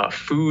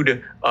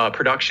 food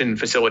production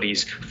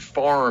facilities,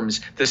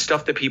 farms, the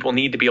stuff that people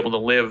need to be able to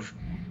live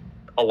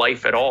a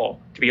life at all,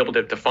 to be able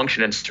to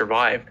function and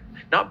survive.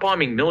 Not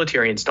bombing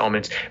military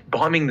installments,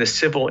 bombing the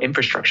civil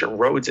infrastructure,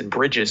 roads and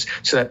bridges,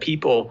 so that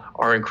people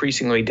are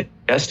increasingly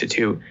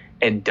destitute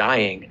and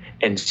dying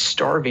and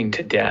starving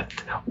to death.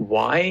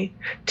 Why?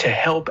 To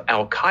help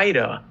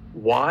Al-Qaeda.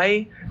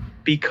 Why?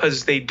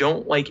 Because they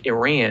don't like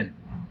Iran.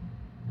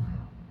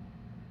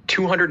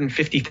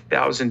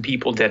 250,000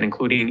 people dead,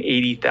 including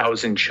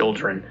 80,000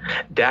 children.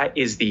 That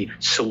is the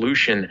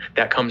solution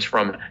that comes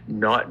from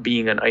not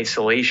being an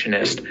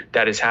isolationist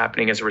that is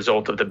happening as a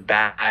result of the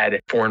bad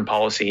foreign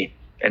policy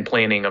and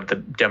planning of the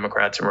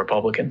Democrats and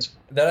Republicans.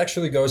 That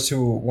actually goes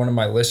to one of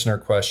my listener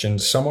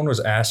questions. Someone was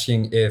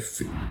asking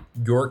if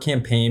your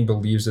campaign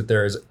believes that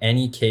there is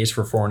any case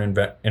for foreign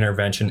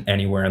intervention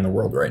anywhere in the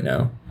world right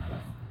now.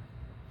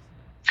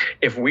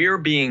 If we're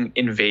being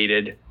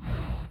invaded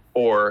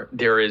or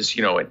there is,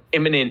 an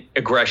imminent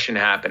aggression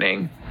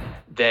happening,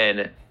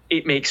 then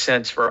it makes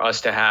sense for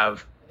us to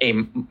have a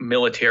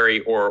military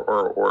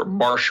or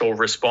martial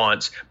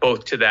response,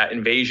 both to that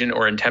invasion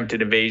or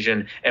attempted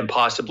invasion, and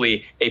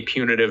possibly a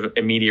punitive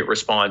immediate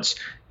response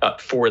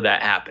for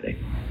that happening.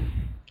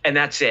 And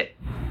that's it.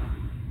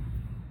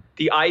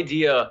 The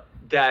idea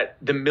that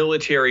the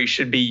military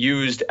should be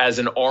used as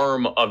an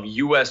arm of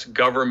U.S.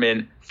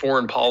 government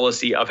foreign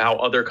policy of how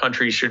other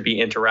countries should be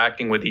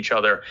interacting with each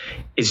other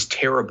is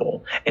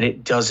terrible, and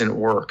it doesn't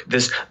work.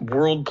 This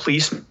world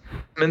policeman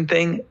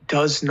thing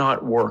does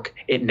not work.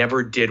 It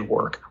never did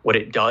work. What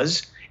it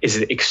does is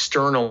it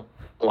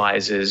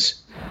externalizes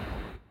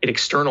it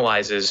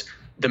externalizes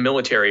the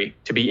military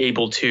to be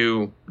able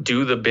to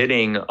do the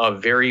bidding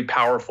of very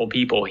powerful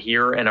people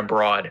here and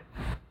abroad.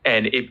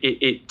 And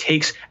it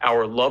takes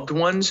our loved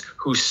ones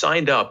who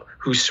signed up,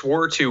 who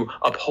swore to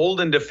uphold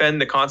and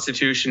defend the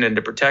Constitution and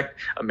to protect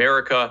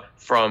America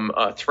from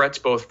threats,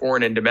 both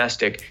foreign and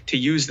domestic, to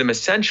use them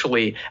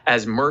essentially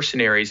as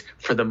mercenaries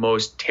for the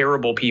most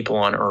terrible people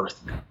on earth,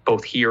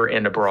 both here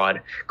and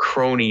abroad,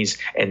 cronies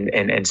and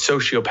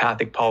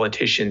sociopathic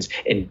politicians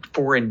and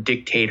foreign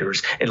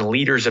dictators and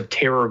leaders of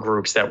terror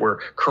groups that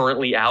we're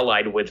currently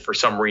allied with for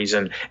some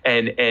reason.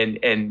 And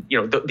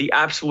the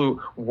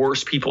absolute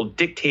worst people,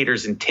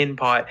 dictators and tin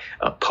pot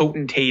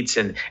potentates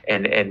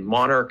and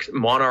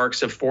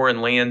monarchs of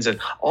foreign lands, and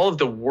all of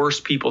the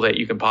worst people that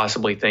you can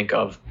possibly think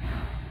of.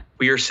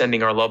 We are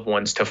sending our loved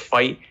ones to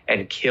fight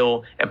and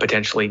kill and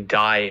potentially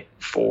die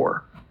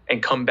for,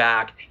 and come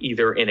back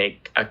either in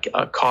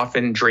a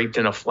coffin draped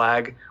in a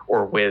flag,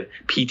 or with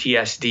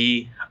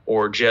PTSD,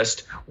 or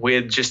just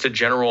with a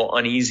general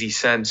uneasy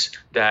sense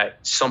that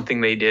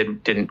something they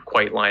did didn't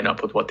quite line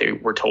up with what they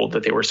were told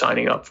that they were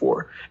signing up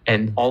for.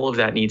 And all of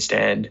that needs to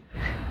end.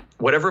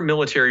 Whatever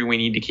military we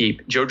need to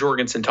keep, Joe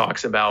Jorgensen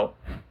talks about,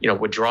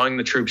 withdrawing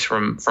the troops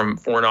from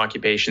foreign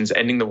occupations,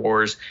 ending the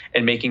wars,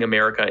 and making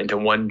America into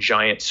one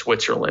giant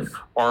Switzerland,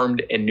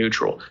 armed and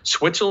neutral.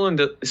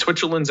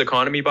 Switzerland's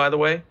economy, by the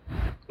way,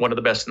 one of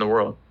the best in the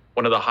world,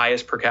 one of the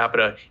highest per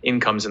capita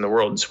incomes in the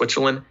world. And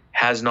Switzerland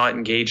has not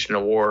engaged in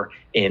a war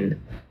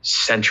in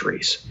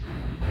centuries.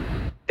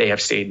 They have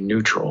stayed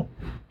neutral,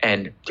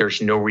 and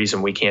there's no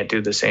reason we can't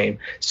do the same.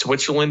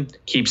 Switzerland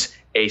keeps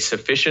a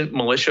sufficient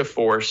militia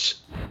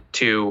force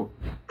to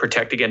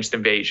protect against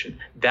invasion.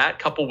 That,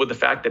 coupled with the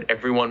fact that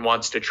everyone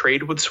wants to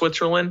trade with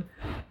Switzerland,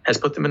 has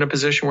put them in a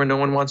position where no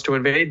one wants to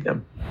invade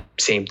them.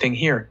 Same thing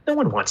here. No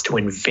one wants to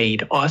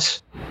invade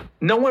us.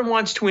 No one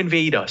wants to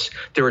invade us.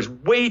 There is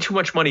way too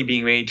much money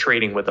being made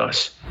trading with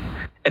us.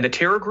 And the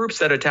terror groups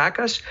that attack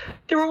us,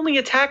 they're only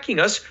attacking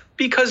us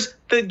because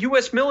the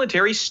U.S.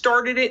 military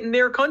started it in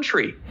their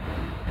country.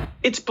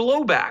 It's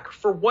blowback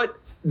for what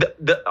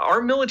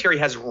our military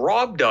has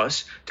robbed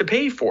us to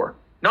pay for,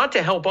 not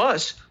to help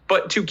us,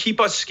 but to keep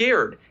us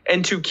scared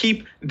and to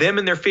keep them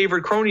and their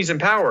favorite cronies in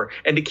power,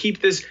 and to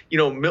keep this,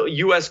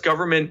 U.S.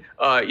 government,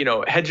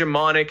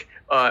 hegemonic,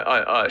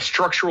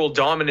 structural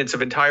dominance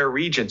of entire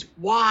regions.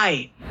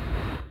 Why?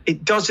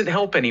 It doesn't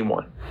help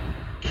anyone.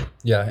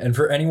 Yeah, and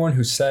for anyone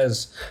who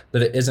says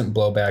that it isn't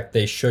blowback,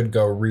 they should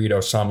go read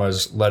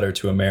Osama's letter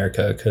to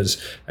America,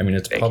 because,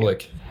 it's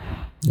public.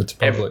 It's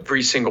public.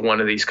 Every single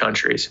one of these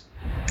countries.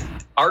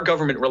 Our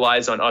government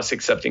relies on us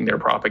accepting their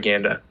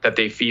propaganda that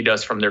they feed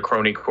us from their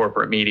crony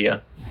corporate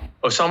media.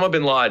 Osama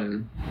bin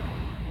Laden,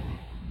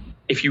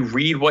 if you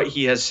read what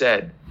he has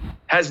said,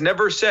 has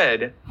never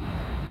said,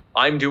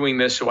 I'm doing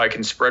this so I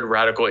can spread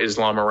radical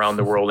Islam around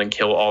the world and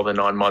kill all the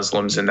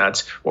non-Muslims, and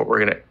that's what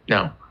we're going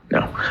to...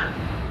 No.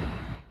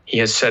 He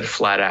has said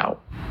flat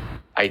out,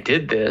 I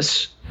did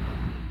this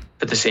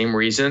for the same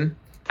reason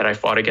that I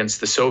fought against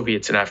the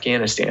Soviets in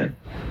Afghanistan,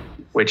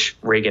 which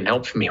Reagan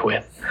helped me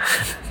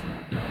with.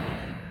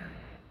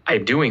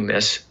 I'm doing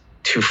this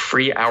to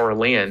free our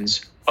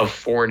lands of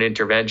foreign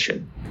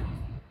intervention,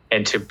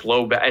 and to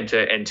blow back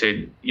and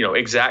to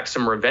exact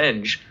some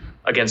revenge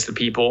against the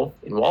people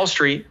in Wall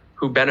Street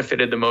who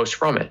benefited the most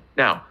from it.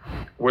 Now,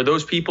 were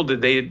those people,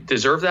 did they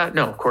deserve that?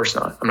 No, of course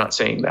not. I'm not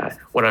saying that.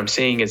 What I'm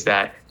saying is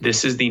that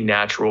this is the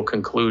natural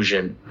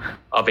conclusion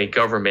of a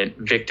government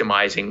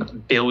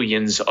victimizing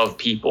billions of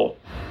people.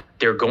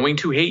 They're going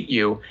to hate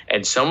you,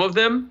 and some of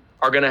them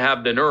are going to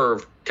have the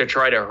nerve to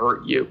try to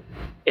hurt you.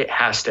 It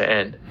has to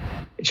end.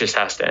 It just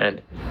has to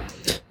end.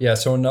 Yeah,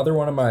 so another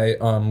one of my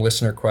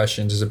listener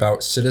questions is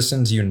about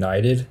Citizens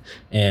United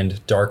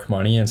and dark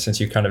money. And since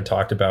you kind of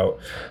talked about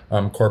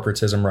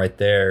corporatism right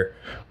there,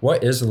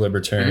 what is the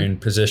libertarian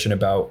position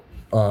about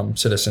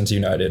Citizens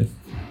United?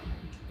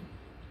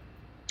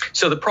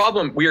 So the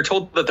problem, we are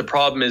told that the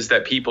problem is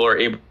that people are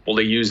able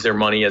to use their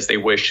money as they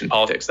wish in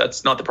politics.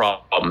 That's not the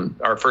problem.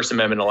 Our First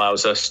Amendment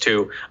allows us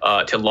to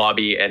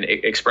lobby and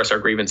express our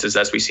grievances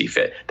as we see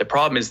fit. The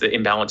problem is the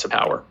imbalance of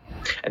power.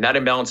 And that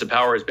imbalance of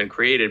power has been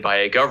created by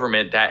a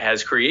government that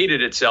has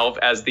created itself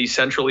as the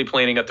centrally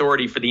planning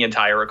authority for the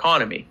entire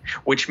economy,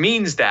 which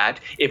means that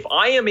if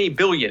I am a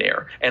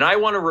billionaire and I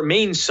want to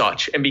remain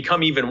such and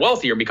become even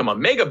wealthier, become a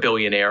mega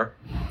billionaire,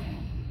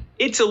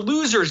 it's a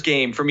loser's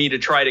game for me to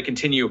try to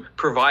continue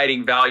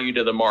providing value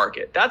to the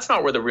market. That's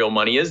not where the real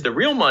money is. The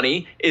real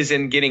money is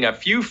in getting a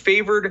few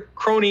favored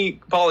crony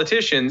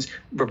politicians,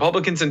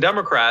 Republicans and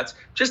Democrats,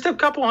 just a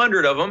couple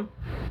hundred of them,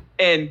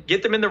 and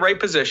get them in the right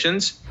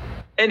positions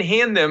and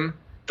hand them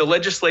the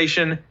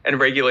legislation and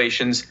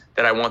regulations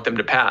that I want them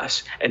to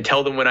pass, and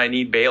tell them when I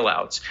need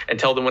bailouts, and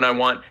tell them when I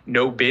want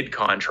no bid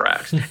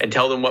contracts, and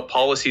tell them what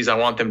policies I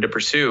want them to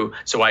pursue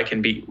so I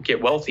can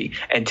get wealthy,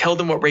 and tell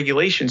them what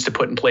regulations to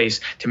put in place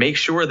to make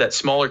sure that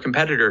smaller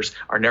competitors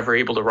are never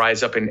able to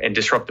rise up and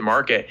disrupt the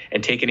market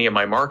and take any of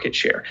my market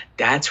share.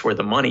 That's where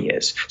the money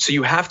is. So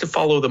you have to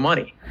follow the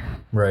money.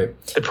 Right.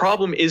 The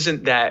problem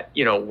isn't that,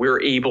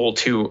 we're able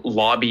to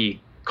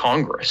lobby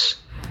Congress.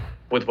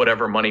 with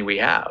whatever money we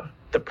have.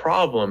 The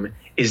problem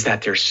is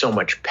that there's so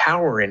much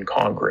power in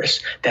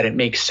Congress that it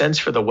makes sense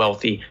for the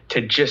wealthy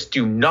to just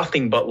do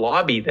nothing but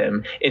lobby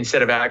them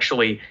instead of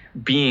actually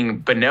being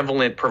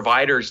benevolent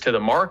providers to the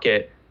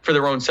market for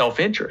their own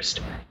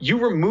self-interest. You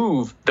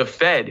remove the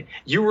Fed,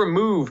 you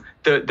remove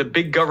the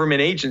big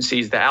government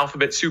agencies, the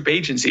alphabet soup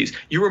agencies,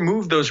 you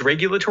remove those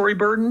regulatory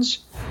burdens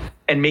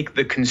and make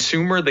the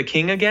consumer the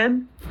king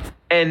again,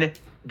 and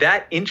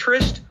that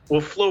interest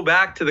will flow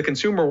back to the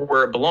consumer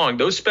where it belongs.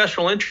 Those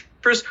special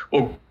interests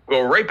will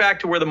go right back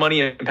to where the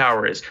money and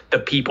power is, the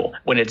people,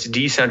 when it's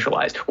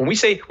decentralized. When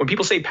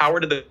people say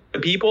power to the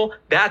people,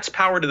 that's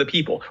power to the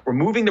people.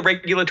 Removing the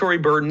regulatory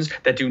burdens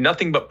that do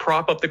nothing but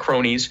prop up the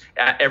cronies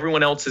at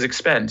everyone else's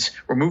expense,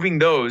 removing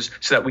those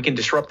so that we can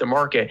disrupt the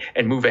market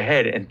and move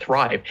ahead and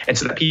thrive, and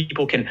so that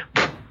people can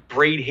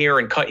braid hair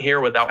and cut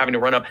hair without having to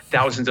run up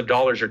thousands of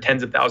dollars or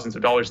tens of thousands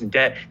of dollars in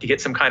debt to get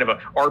some kind of an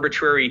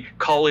arbitrary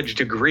college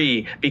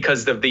degree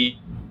because of the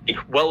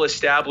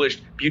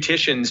well-established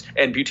beauticians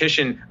and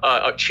beautician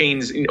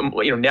chains,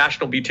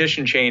 national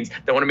beautician chains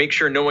that want to make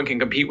sure no one can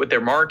compete with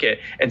their market.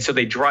 And so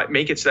they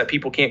make it so that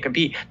people can't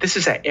compete. This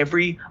is at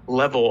every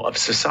level of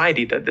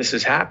society that this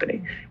is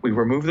happening. We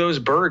remove those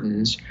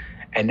burdens,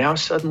 and now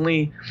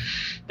suddenly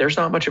there's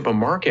not much of a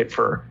market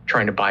for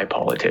trying to buy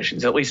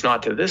politicians, at least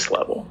not to this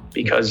level,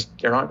 because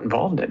they're not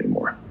involved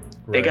anymore.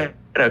 Right.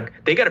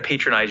 They got to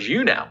patronize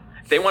you now.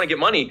 If they want to get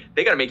money,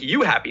 they got to make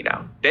you happy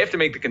now. They have to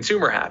make the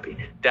consumer happy.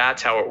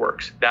 That's how it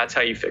works. That's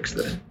how you fix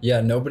this.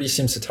 Yeah, nobody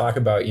seems to talk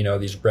about,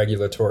 these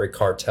regulatory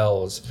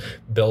cartels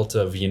built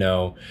of,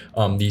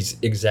 these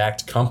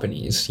exact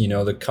companies,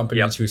 the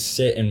companies who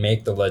sit and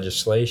make the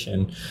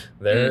legislation.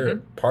 They're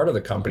part of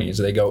the companies.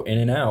 They go in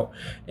and out.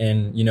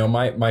 And,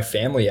 my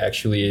family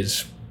actually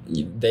is,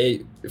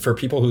 for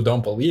people who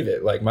don't believe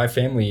it, like my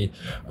family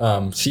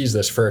sees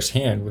this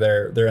firsthand.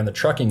 They're in the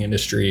trucking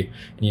industry,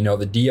 and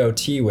the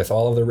DOT with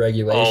all of the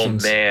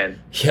regulations. Oh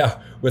man. Yeah,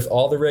 with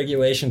all the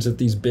regulations that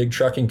these big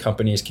trucking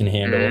companies can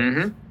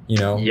handle.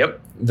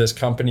 Yep. This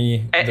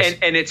company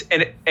and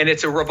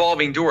it's a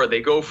revolving door. They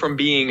go from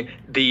being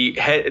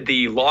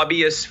the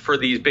lobbyists for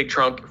these big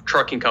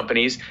trucking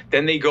companies,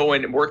 then they go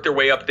and work their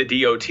way up the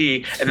DOT,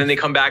 and then they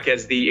come back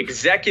as the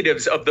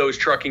executives of those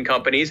trucking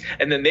companies,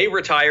 and then they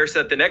retire so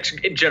that the next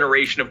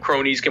generation of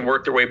cronies can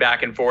work their way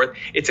back and forth.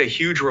 It's a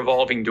huge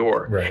revolving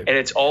door, right. And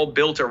it's all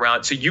built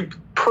around. So you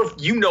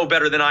know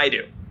better than I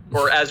do,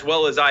 or as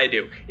well as I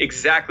do,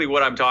 exactly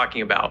what I'm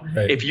talking about.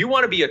 Right. If you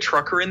want to be a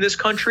trucker in this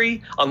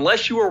country,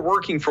 unless you are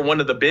working for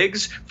one of the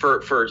bigs,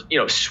 for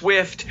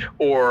Swift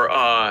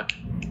or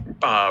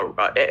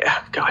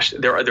gosh,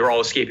 they're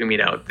all escaping me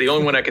now. The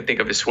only one I could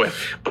think of is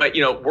Swift. But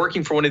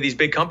working for one of these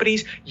big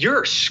companies,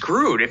 you're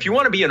screwed. If you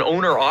want to be an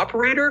owner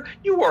operator,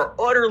 you are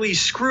utterly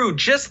screwed.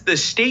 Just the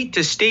state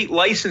to state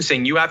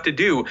licensing you have to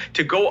do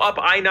to go up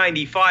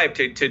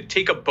I-95 to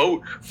take a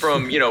boat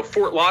from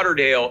Fort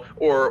Lauderdale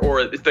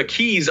or the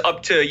Keys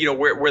up to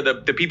where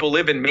the people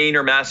live in Maine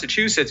or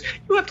Massachusetts.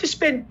 You have to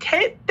spend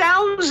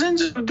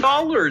thousands of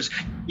dollars.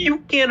 You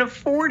can't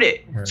afford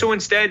it. Right. So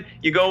instead,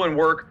 you go and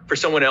work for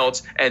someone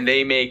else, and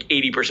they make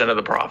 80% of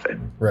the profit.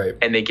 Right.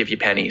 And they give you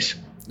pennies.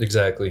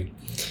 Exactly.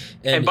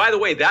 And by the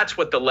way, that's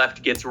what the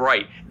left gets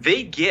right.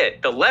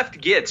 The left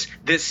gets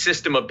this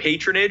system of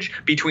patronage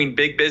between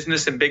big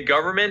business and big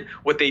government.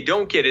 What they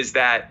don't get is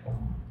that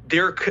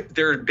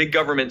their big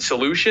government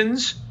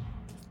solutions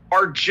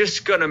are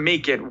just going to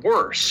make it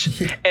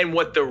worse. And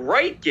what the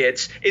right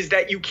gets is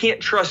that you can't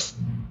trust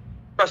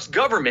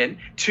government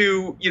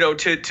to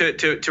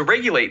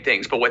regulate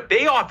things. But what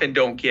they often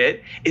don't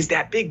get is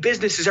that big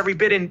business is every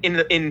bit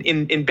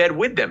in bed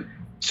with them.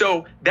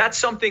 So that's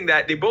something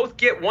that they both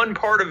get one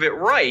part of it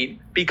right,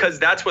 because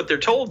that's what they're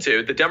told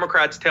to. The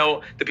Democrats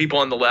tell the people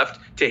on the left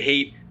to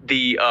hate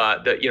the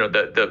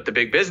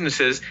big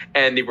businesses,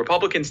 and the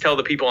Republicans tell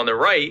the people on the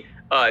right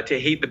to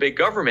hate the big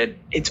government.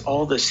 It's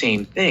all the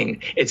same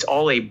thing. It's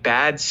all a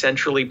bad,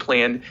 centrally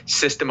planned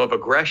system of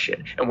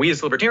aggression. And we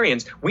as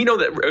libertarians, we know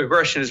that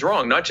aggression is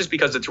wrong, not just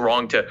because it's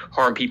wrong to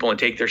harm people and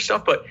take their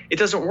stuff, but it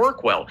doesn't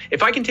work well.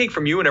 If I can take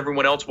from you and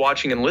everyone else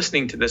watching and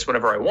listening to this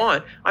whenever I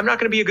want, I'm not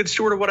going to be a good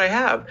steward of what I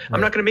have. Right.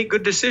 I'm not going to make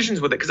good decisions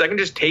with it, because I can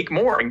just take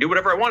more. I can do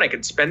whatever I want. I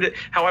can spend it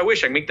how I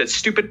wish. I can make the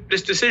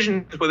stupidest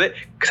decisions with it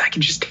because I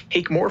can just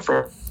take more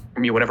from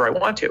you whenever I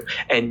want to.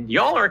 And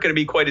y'all aren't going to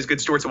be quite as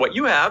good stewards of what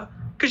you have,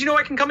 because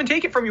I can come and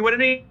take it from you at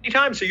any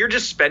time. So you're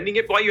just spending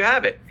it while you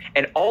have it.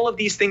 And all of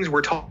these things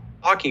we're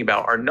talking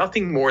about are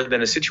nothing more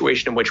than a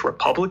situation in which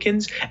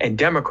Republicans and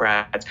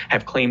Democrats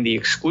have claimed the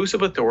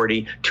exclusive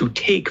authority to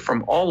take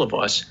from all of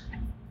us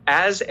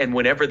as and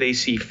whenever they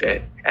see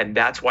fit. And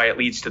that's why it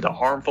leads to the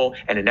harmful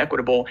and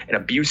inequitable and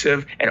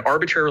abusive and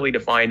arbitrarily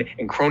defined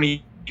and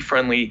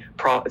crony-friendly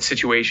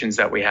situations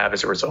that we have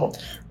as a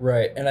result.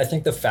 Right. And I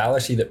think the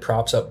fallacy that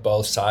props up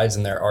both sides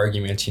in their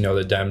arguments,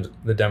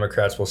 the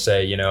Democrats will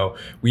say,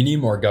 we need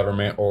more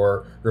government,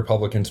 or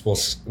Republicans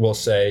will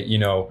say,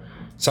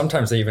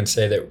 sometimes they even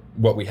say that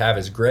what we have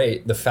is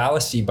great. The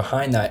fallacy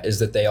behind that is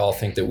that they all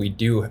think that we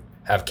do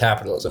have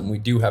capitalism. We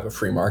do have a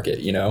free market,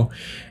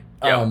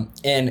 Yeah.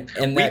 And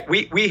that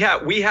we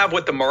have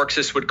what the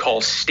Marxists would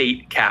call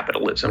state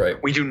capitalism.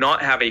 Right. We do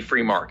not have a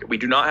free market. We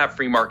do not have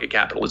free market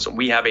capitalism.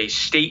 We have a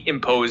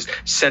state-imposed,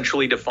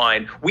 centrally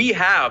defined. We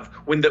have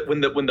when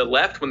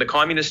the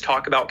communists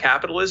talk about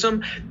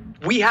capitalism,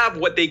 we have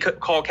what they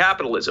call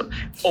capitalism.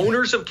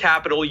 Owners of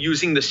capital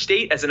using the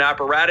state as an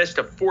apparatus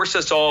to force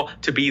us all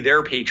to be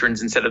their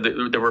patrons instead of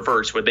the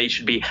reverse, where they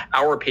should be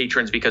our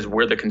patrons because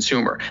we're the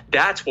consumer.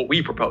 That's what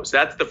we propose.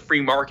 That's the free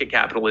market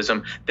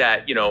capitalism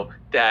that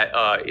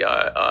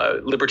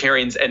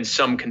libertarians and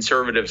some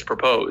conservatives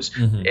propose.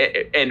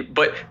 Mm-hmm.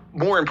 But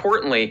more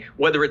importantly,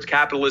 whether it's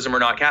capitalism or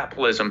not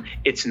capitalism,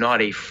 it's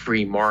not a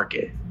free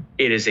market.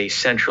 It is a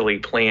centrally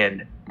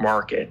planned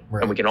market,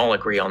 right. And we can all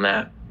agree on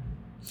that.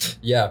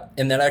 Yeah,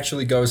 and that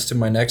actually goes to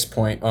my next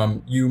point.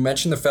 You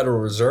mentioned the Federal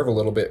Reserve a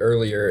little bit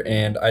earlier,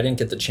 and I didn't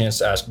get the chance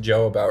to ask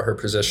Jo about her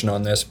position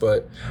on this,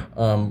 but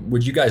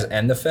would you guys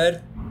end the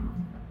Fed?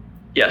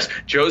 Yes,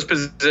 Joe's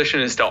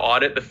position is to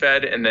audit the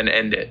Fed and then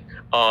end it.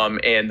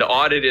 And the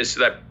audit is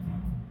so that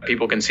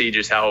people can see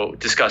just how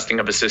disgusting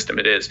of a system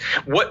it is.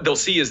 What they'll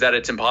see is that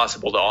it's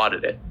impossible to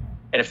audit it.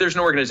 And if there's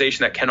an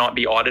organization that cannot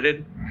be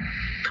audited,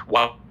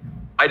 why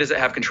does it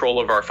have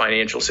control of our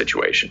financial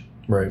situation?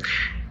 Right.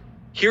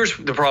 Here's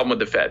the problem with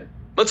the Fed.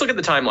 Let's look at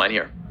the timeline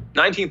here.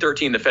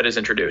 1913, the Fed is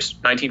introduced.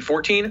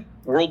 1914,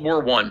 World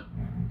War I.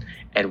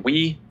 And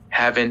we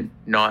haven't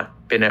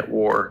not been at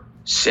war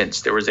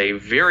since. There was a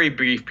very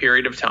brief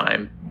period of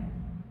time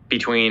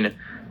between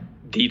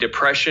the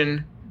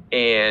Depression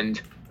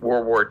and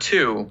World War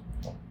II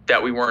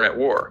that we weren't at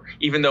war,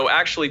 even though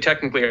actually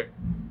technically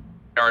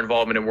our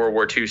involvement in World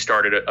War II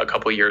started a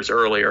couple of years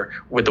earlier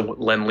with the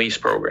Lend-Lease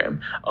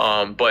program.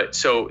 But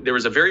so there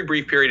was a very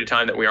brief period of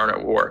time that we aren't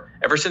at war.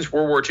 Ever since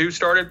World War II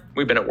started,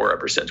 we've been at war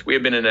ever since. We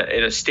have been in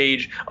a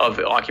stage of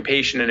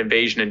occupation and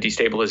invasion and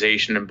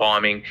destabilization and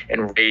bombing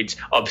and raids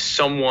of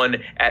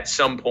someone at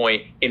some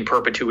point in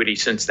perpetuity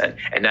since then.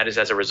 And that is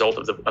as a result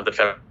of the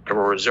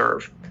Federal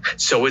Reserve.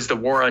 So is the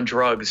war on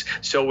drugs.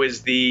 So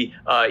is the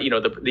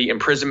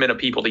imprisonment of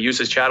people to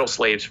use as chattel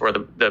slaves for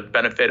the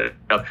benefit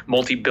of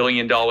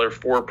multi-billion-dollar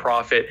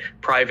for-profit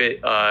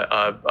private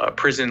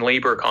prison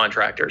labor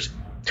contractors.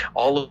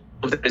 All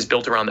of that is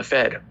built around the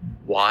Fed.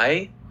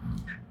 Why?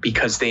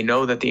 Because they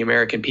know that the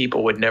American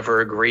people would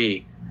never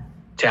agree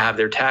to have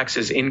their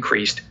taxes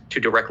increased to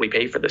directly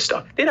pay for this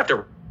stuff. They'd have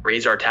to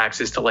raise our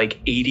taxes to like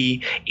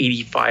 80,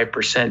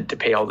 85% to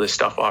pay all this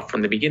stuff off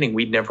from the beginning.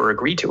 We'd never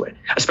agree to it,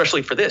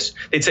 especially for this.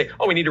 They'd say,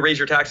 oh, we need to raise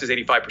your taxes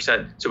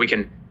 85% so we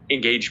can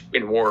engage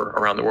in war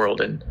around the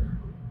world and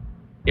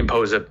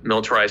impose a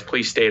militarized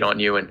police state on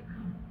you and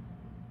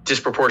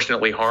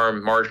disproportionately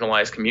harm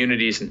marginalized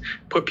communities and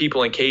put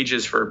people in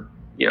cages for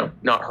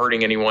not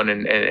hurting anyone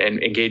and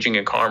engaging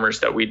in commerce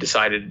that we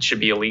decided should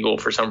be illegal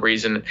for some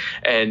reason,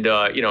 and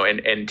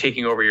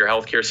taking over your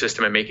healthcare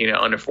system and making it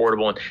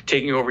unaffordable, and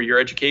taking over your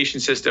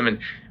education system and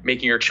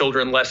making your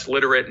children less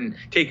literate, and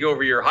taking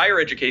over your higher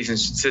education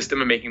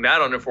system and making that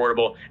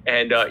unaffordable,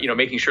 and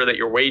making sure that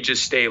your wages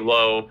stay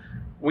low.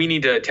 We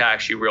need to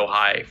tax you real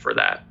high for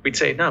that. We'd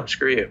say, no,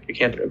 screw you. You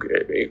can't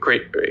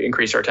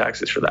increase our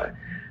taxes for that.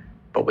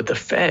 But with the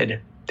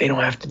Fed, they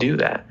don't have to do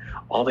that.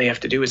 All they have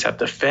to do is have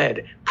the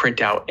Fed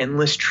print out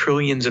endless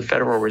trillions of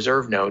Federal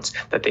Reserve notes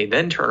that they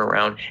then turn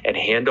around and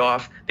hand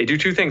off. They do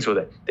two things with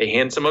it. They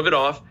hand some of it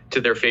off to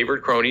their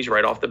favorite cronies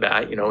right off the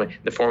bat, in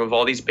the form of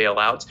all these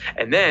bailouts.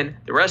 And then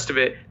the rest of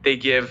it, they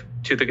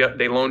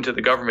loan to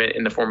the government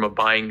in the form of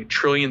buying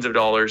trillions of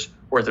dollars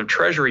worth of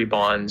treasury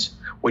bonds,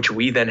 which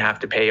we then have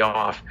to pay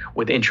off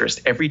with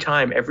interest every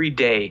time, every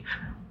day.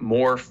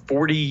 More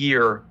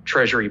 40-year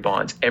treasury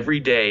bonds. Every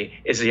day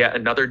is yet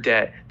another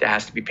debt that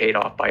has to be paid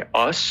off by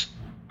us,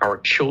 our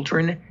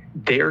children,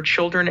 their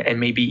children, and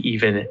maybe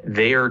even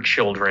their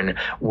children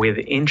with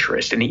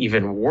interest. And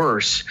even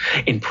worse,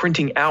 in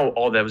printing out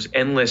all those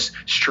endless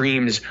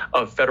streams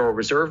of Federal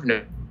Reserve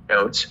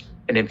notes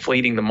and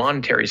inflating the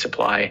monetary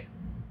supply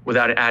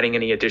without adding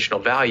any additional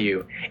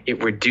value,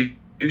 it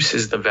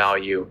reduces the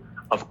value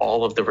of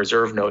all of the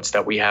reserve notes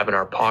that we have in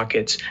our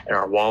pockets and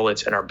our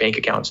wallets and our bank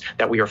accounts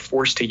that we are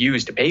forced to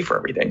use to pay for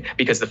everything,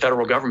 because the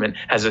federal government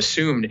has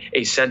assumed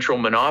a central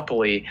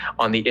monopoly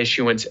on the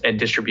issuance and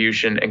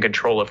distribution and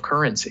control of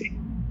currency.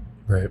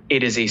 Right.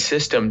 It is a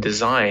system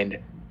designed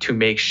to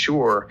make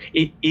sure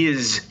it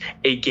is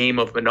a game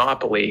of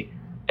monopoly,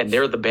 and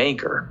they're the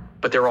banker,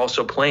 but they're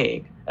also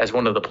playing as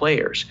one of the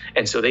players.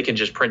 And so they can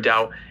just print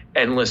out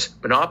endless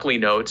monopoly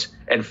notes.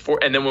 And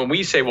then when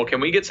we say, well, can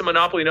we get some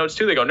monopoly notes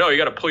too? They go, no, you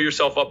got to pull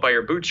yourself up by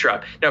your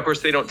bootstrap. Now, of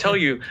course, they don't tell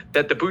you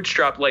that the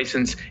bootstrap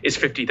license is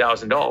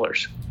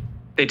 $50,000.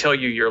 They tell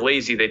you you're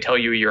lazy. They tell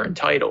you you're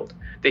entitled.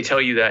 They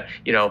tell you that,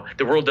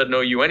 the world doesn't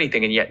owe you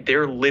anything. And yet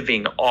they're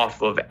living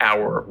off of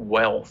our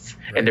wealth.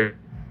 Right. And they're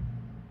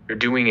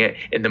doing it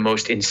in the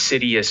most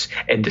insidious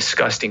and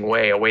disgusting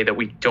way, a way that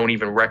we don't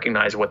even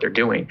recognize what they're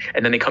doing.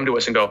 And then they come to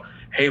us and go,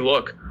 hey,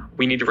 look,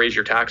 we need to raise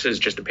your taxes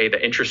just to pay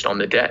the interest on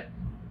the debt.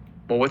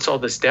 Well, what's all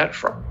this debt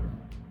from?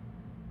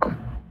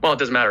 Well, it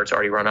doesn't matter. It's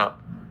already run up.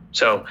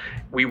 So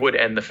we would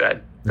end the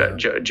Fed. that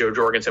Joe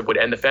Jorgensen would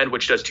end the Fed,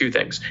 which does two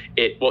things.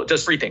 It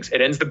does three things.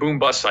 It ends the boom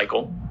bust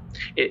cycle.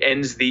 It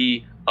ends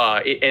the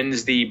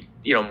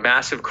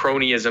massive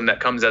cronyism that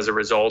comes as a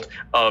result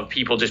of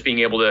people just being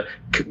able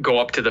to go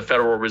up to the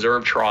Federal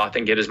Reserve trough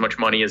and get as much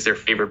money as their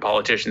favorite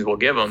politicians will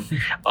give them.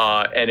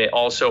 And it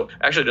also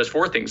actually does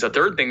four things. The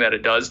third thing that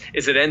it does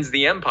is it ends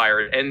the empire.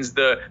 It ends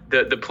the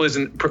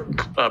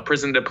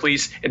prison to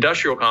police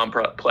industrial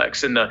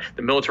complex and the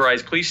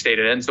militarized police state.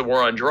 It ends the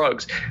war on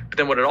drugs. But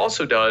then what it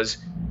also does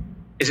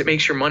is it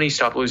makes your money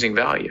stop losing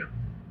value.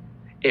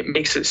 It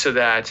makes it so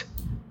that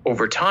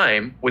over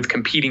time, with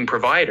competing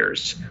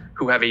providers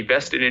who have a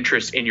vested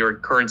interest in your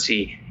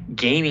currency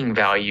gaining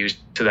value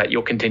so that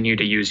you'll continue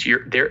to use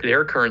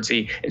their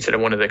currency instead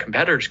of one of the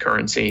competitors'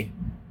 currency,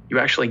 you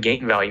actually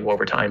gain value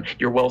over time.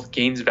 Your wealth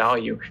gains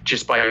value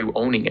just by you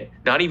owning it,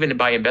 not even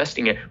by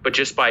investing it, but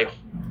just by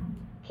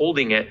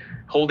holding it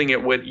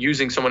with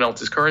using someone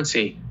else's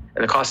currency.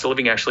 And the cost of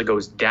living actually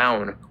goes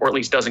down, or at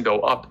least doesn't go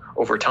up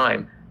over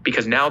time.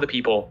 Because now the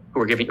people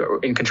who are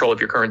in control of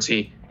your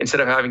currency,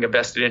 instead of having a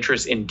vested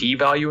interest in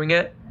devaluing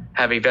it,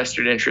 have a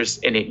vested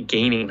interest in it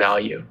gaining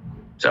value.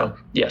 So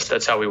yes,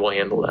 that's how we will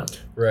handle that.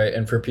 Right.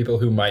 And for people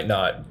who might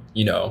not,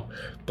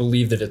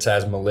 believe that it's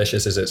as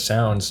malicious as it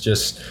sounds,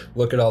 just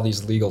look at all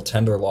these legal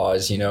tender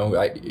laws.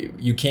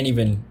 You can't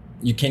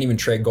even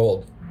trade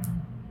gold.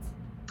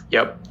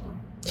 Yep.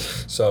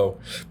 So,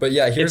 but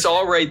yeah, it's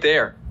all right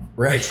there.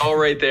 Right. It's all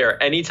right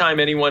there. Anytime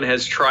anyone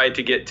has tried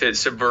to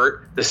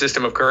subvert the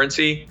system of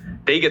currency,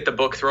 they get the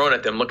book thrown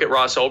at them. Look at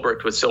Ross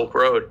Ulbricht with Silk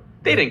Road.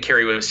 They didn't care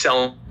he was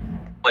selling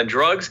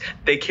drugs.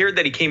 They cared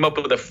that he came up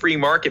with a free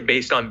market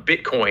based on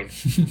Bitcoin.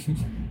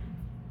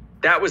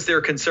 That was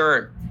their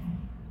concern.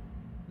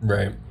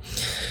 Right.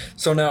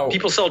 So now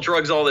people sell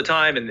drugs all the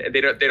time, and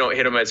they don't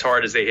hit him as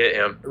hard as they hit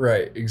him.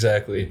 Right.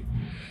 Exactly.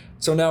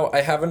 So now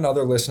I have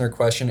another listener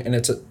question, and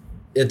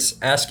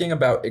it's asking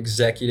about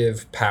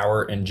executive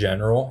power in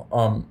general.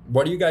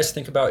 What do you guys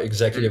think about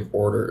executive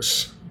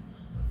orders?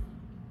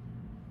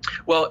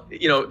 Well,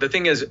 the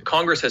thing is,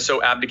 Congress has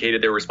so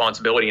abdicated their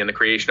responsibility in the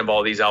creation of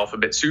all these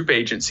alphabet soup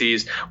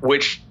agencies,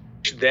 which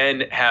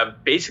then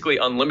have basically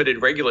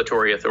unlimited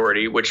regulatory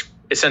authority, which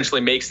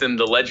essentially makes them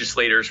the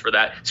legislators for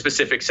that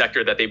specific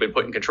sector that they've been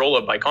put in control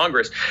of by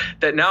Congress,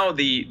 that now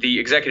the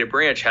executive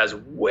branch has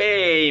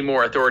way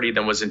more authority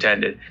than was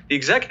intended. The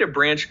executive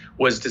branch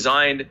was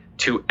designed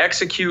to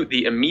execute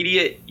the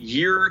immediate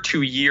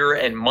year-to-year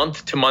and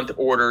month-to-month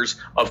orders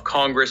of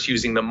Congress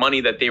using the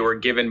money that they were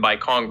given by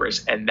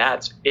Congress, and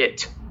that's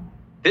it.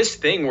 This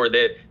thing where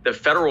the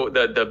federal,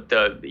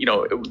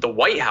 the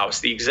White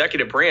House, the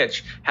executive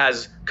branch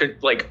has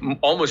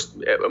almost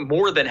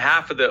more than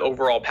half of the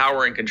overall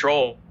power and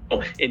control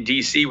in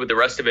DC, with the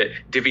rest of it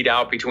divvied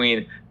out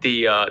between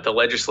the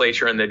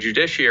legislature and the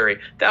judiciary.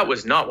 That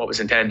was not what was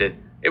intended.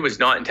 It was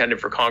not intended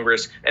for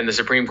Congress and the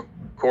Supreme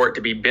Court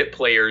to be bit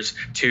players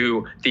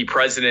to the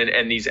president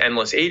and these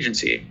endless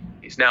agencies.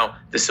 Now,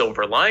 the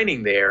silver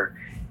lining there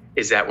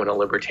is that when a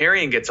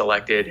libertarian gets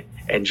elected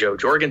and Joe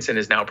Jorgensen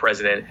is now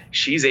president,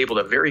 she's able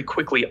to very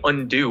quickly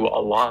undo a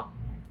lot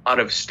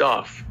of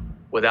stuff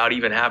without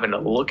even having to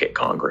look at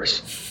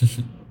Congress.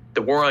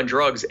 The war on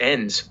drugs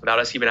ends without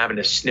us even having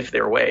to sniff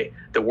their way.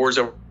 The wars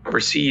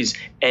overseas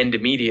end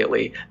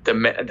immediately. The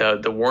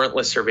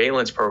warrantless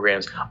surveillance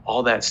programs,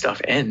 all that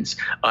stuff ends.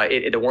 I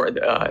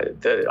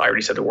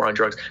already said the war on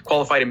drugs,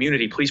 qualified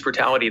immunity, police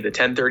brutality, the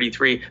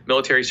 1033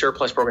 military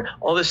surplus program,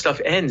 all this stuff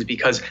ends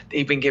because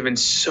they've been given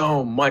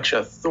so much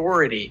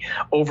authority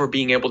over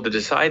being able to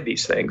decide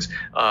these things.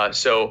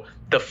 So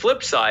the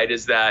flip side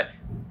is that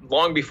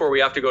long before we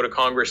have to go to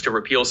Congress to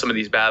repeal some of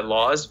these bad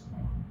laws,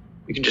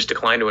 we can just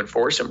decline to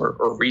enforce them or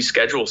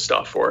reschedule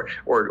stuff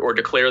or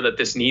declare that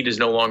this need is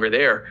no longer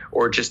there,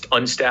 or just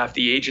unstaff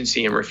the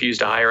agency and refuse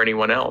to hire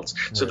anyone else.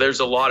 Right. So there's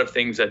a lot of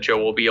things that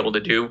Joe will be able to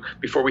do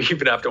before we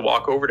even have to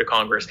walk over to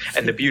Congress.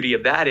 And the beauty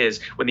of that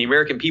is when the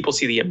American people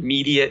see the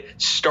immediate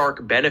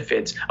stark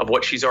benefits of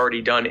what she's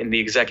already done in the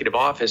executive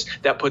office,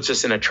 that puts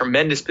us in a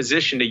tremendous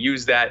position to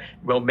use that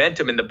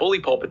momentum in the bully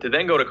pulpit to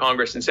then go to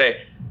Congress and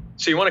say,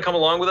 so you want to come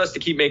along with us to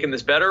keep making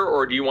this better,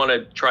 or do you want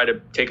to try to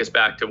take us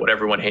back to what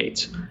everyone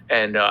hates?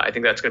 And I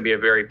think that's going to be a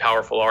very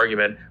powerful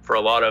argument for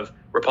a lot of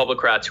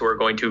Republicrats who are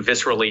going to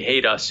viscerally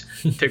hate us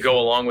to go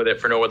along with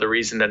it for no other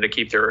reason than to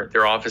keep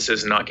their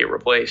offices and not get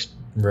replaced.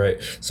 Right.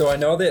 So I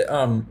know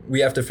that we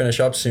have to finish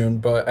up soon,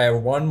 but I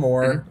have one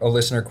more a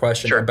listener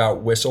question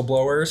about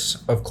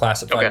whistleblowers of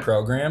classified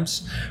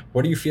programs.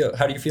 What do you feel?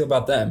 How do you feel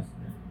about them?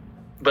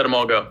 Let them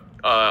all go.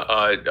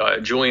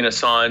 Julian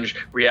Assange,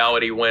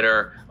 reality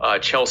winner,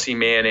 Chelsea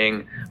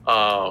Manning.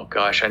 Oh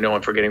gosh, I know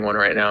I'm forgetting one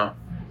right now.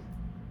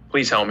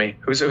 Please help me.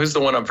 Who's the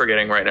one I'm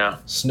forgetting right now?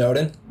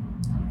 Snowden,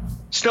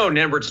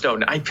 Edward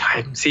Snowden. I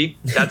see.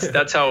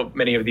 That's how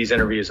many of these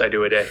interviews I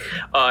do a day.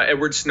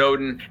 Edward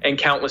Snowden and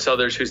countless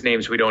others whose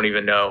names we don't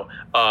even know.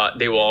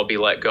 They will all be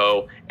let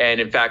go.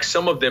 And in fact,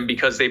 some of them,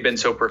 because they've been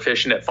so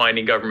proficient at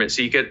finding government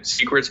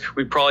secrets,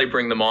 we'd probably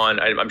bring them on.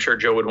 I'm sure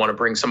Joe would want to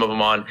bring some of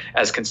them on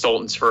as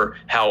consultants for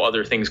how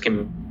other things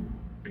can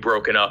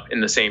broken up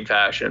in the same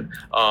fashion.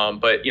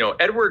 But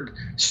Edward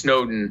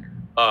Snowden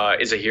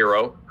is a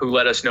hero who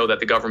let us know that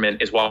the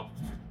government is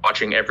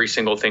watching every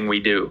single thing we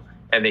do.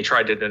 And they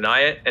tried to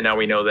deny it, and now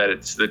we know that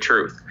it's the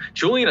truth.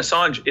 Julian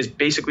Assange is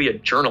basically a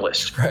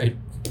journalist. Right.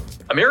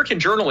 American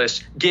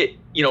journalists get,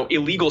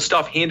 illegal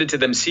stuff handed to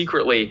them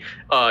secretly,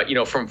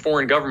 from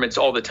foreign governments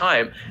all the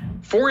time.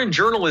 Foreign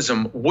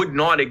journalism would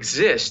not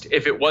exist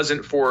if it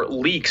wasn't for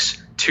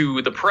leaks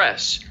to the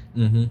press.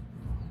 Mm-hmm.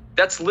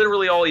 That's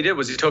literally all he did,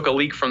 was he took a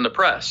leak from the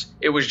press.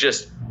 It was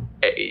just,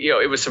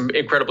 it was some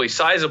incredibly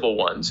sizable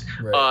ones.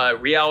 Right.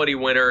 Reality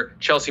winner,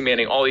 Chelsea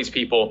Manning, all these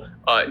people.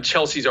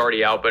 Chelsea's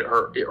already out, but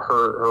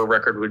her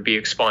record would be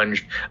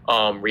expunged.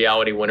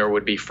 Reality winner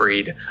would be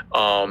freed.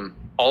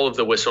 All of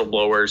the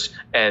whistleblowers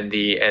and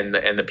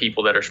the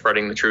people that are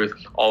spreading the truth,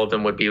 all of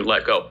them would be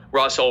let go.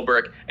 Ross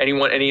Ulbricht,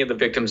 any of the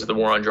victims of the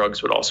war on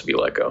drugs would also be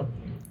let go.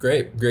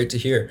 Great to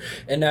hear.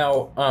 And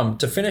now,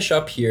 to finish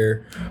up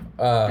here,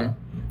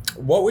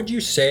 what would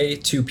you say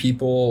to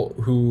people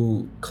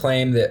who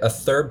claim that a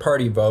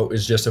third-party vote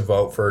is just a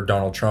vote for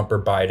Donald Trump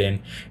or Biden?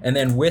 And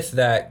then with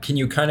that, can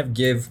you kind of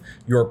give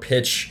your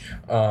pitch,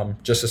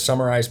 just a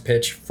summarized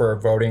pitch for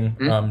voting,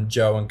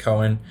 Joe and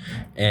Cohen,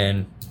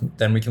 and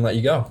then we can let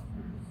you go.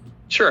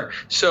 Sure.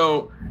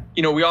 So,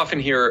 we often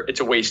hear it's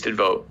a wasted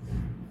vote.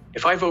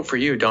 If I vote for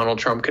you, Donald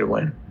Trump could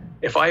win.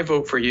 If I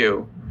vote for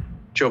you,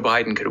 Joe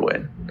Biden could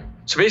win.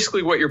 So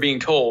basically what you're being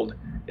told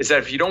is that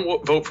if you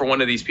don't vote for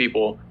one of these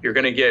people, you're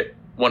going to get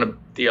one of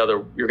the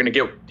other. You're going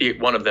to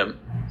get one of them.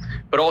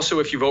 But also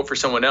if you vote for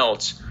someone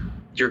else,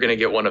 you're going to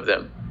get one of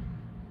them.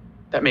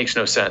 That makes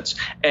no sense.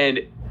 And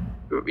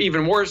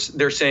even worse,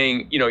 they're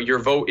saying, your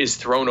vote is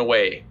thrown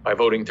away by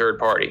voting third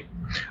party.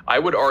 I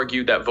would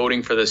argue that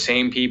voting for the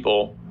same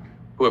people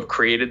who have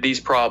created these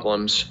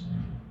problems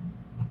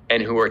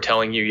and who are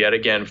telling you yet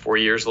again 4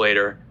 years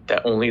later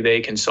that only they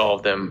can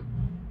solve them,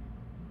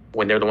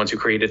 when they're the ones who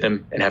created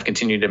them and have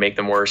continued to make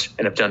them worse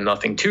and have done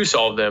nothing to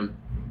solve them,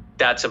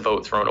 that's a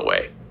vote thrown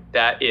away.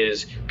 That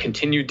is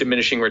continued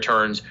diminishing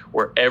returns,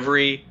 where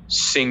every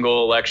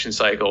single election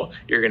cycle,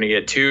 you're going to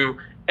get two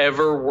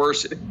ever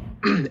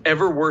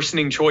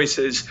worsening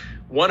choices,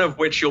 one of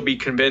which you'll be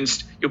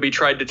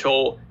tried to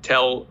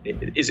tell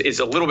is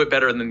a little bit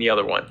better than the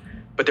other one.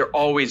 But they're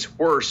always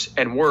worse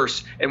and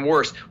worse and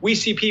worse. We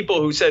see people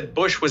who said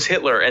Bush was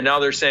Hitler, and now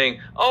they're saying,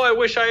 oh, I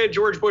wish I had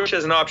George Bush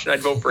as an option, I'd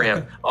vote for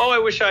him. Oh, I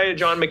wish I had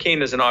John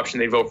McCain as an option,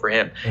 they'd vote for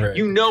him. Right.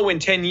 In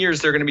 10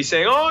 years, they're going to be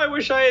saying, oh, I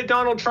wish I had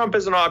Donald Trump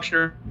as an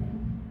option,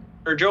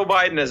 or Joe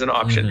Biden as an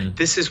option. Mm-hmm.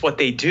 This is what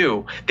they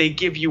do. They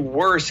give you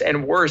worse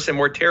and worse and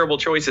more terrible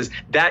choices.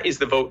 That is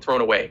the vote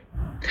thrown away.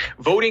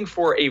 Voting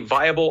for a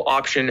viable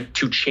option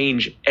to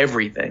change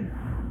everything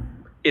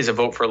is a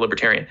vote for a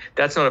libertarian.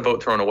 That's not a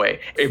vote thrown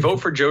away. A vote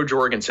for Joe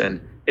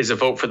Jorgensen is a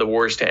vote for the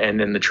wars to end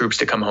and the troops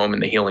to come home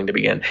and the healing to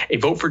begin. A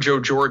vote for Joe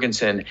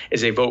Jorgensen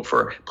is a vote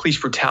for police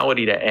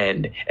brutality to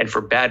end and for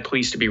bad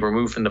police to be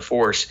removed from the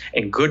force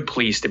and good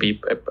police to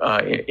be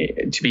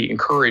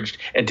encouraged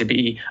and to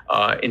be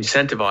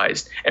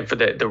incentivized, and for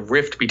the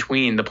rift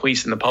between the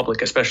police and the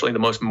public, especially the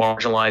most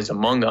marginalized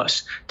among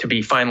us, to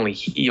be finally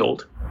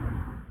healed.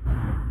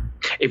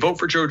 A vote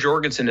for Joe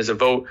Jorgensen is a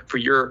vote for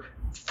your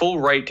full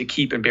right to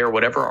keep and bear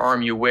whatever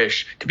arm you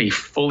wish to be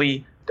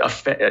fully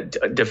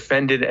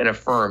defended and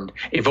affirmed.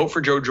 A vote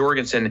for Joe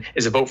Jorgensen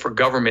is a vote for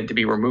government to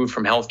be removed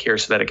from healthcare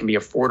so that it can be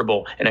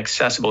affordable and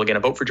accessible again. A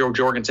vote for Joe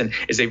Jorgensen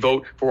is a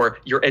vote for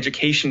your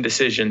education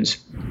decisions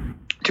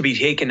to be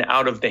taken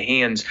out of the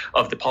hands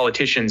of the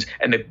politicians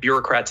and the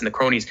bureaucrats and the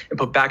cronies and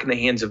put back in the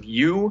hands of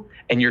you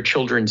and your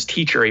children's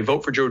teacher. A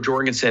vote for Joe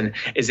Jorgensen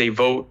is a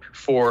vote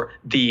for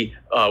the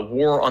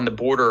war on the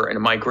border and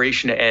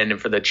migration to end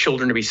and for the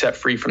children to be set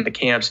free from the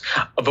camps.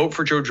 A vote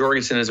for Joe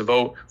Jorgensen is a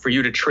vote for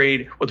you to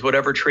trade with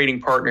whatever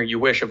trading partner you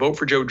wish. A vote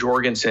for Joe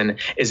Jorgensen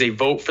is a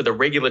vote for the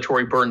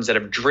regulatory burdens that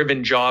have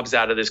driven jobs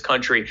out of this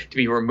country to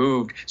be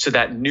removed so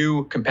that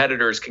new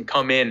competitors can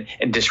come in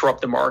and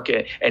disrupt the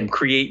market and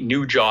create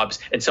new jobs.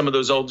 And some of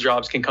those old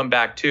jobs can come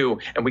back too.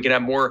 And we can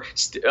have more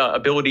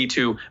ability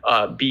to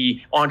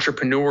be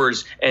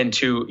entrepreneurs and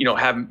to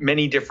have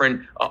many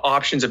different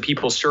options of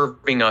people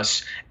serving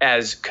us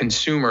as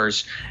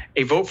consumers.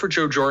 A vote for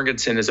Joe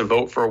Jorgensen is a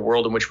vote for a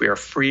world in which we are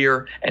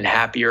freer and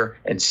happier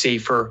and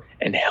safer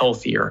and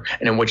healthier,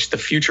 and in which the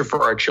future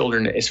for our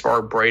children is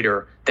far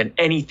brighter than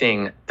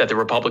anything that the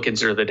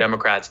Republicans or the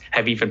Democrats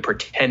have even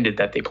pretended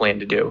that they plan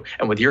to do.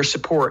 And with your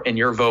support and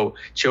your vote,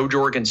 Joe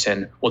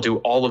Jorgensen will do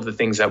all of the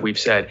things that we've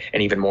said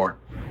and even more.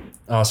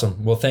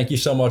 Awesome. Well, thank you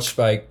so much,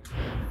 Spike.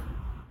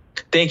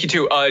 Thank you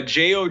too.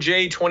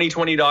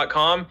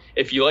 JOJ2020.com.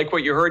 If you like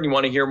what you heard and you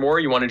want to hear more,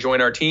 you want to join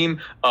our team,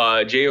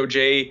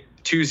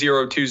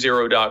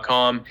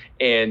 JOJ2020.com,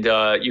 and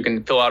you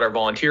can fill out our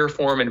volunteer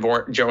form and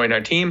join our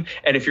team.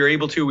 And if you're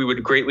able to, we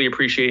would greatly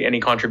appreciate any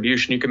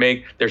contribution you can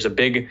make. There's a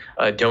big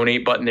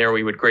donate button there.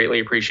 We would greatly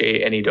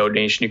appreciate any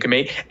donation you can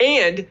make.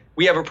 And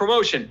we have a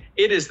promotion.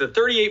 It is the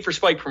 38 for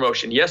Spike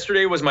promotion.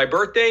 Yesterday was my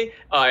birthday.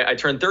 I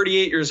turned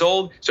 38 years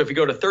old. So if you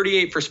go to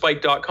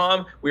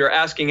 38forspike.com, we are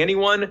asking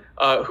anyone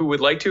who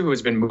would like to, who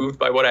has been moved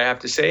by what I have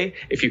to say,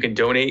 if you can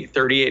donate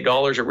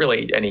 $38 or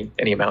really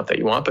any amount that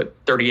you want, but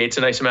 38 is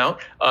a nice amount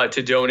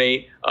to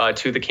donate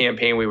to the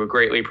campaign. We would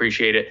greatly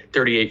appreciate it.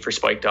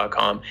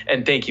 38forspike.com.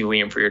 And thank you,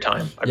 Liam, for your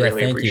time. I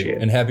really appreciate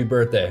it. And happy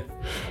birthday.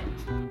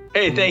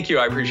 Hey, thank you.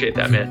 I appreciate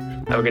that,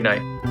 man. Have a good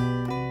night.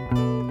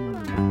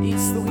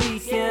 It's the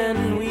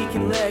weekend, we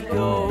can let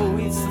go.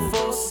 It's the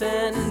full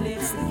send,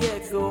 it's the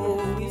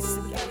get-go. It's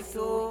the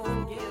get-go,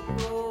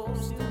 get-go.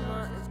 Still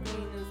not as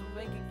green as a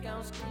bank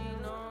account screen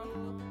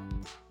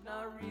on.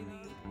 Not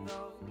really,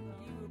 though.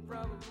 You were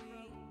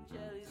probably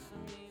jealous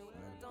of me when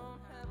I don't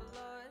have a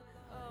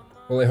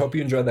lot. Well, I hope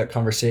you enjoyed that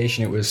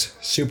conversation. It was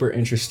super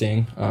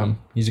interesting.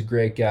 He's a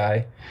great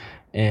guy.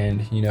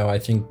 And, I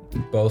think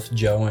both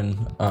Joe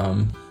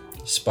and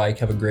Spike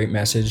have a great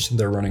message.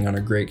 They're running on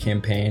a great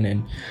campaign.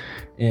 And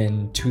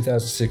in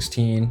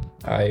 2016,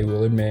 I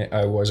will admit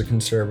I was a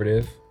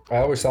conservative. I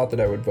always thought that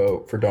I would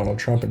vote for Donald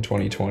Trump in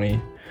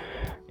 2020.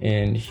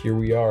 And here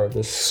we are.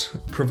 This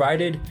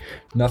provided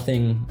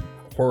nothing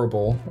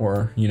horrible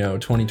or,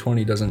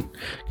 2020 doesn't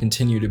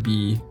continue to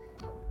be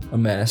a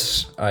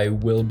mess. I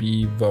will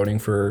be voting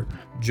for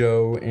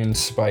Joe and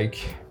Spike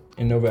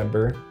in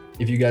November.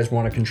 If you guys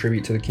want to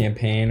contribute to the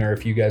campaign or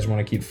if you guys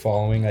want to keep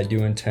following, I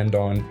do intend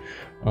on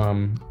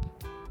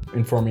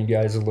informing you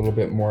guys a little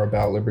bit more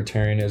about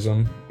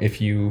libertarianism.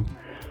 If you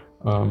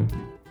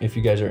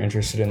guys are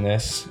interested in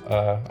this,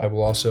 I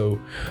will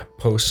also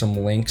post some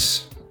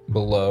links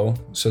below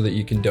so that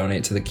you can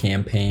donate to the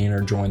campaign or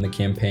join the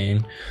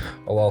campaign.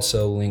 I'll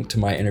also link to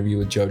my interview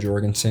with Joe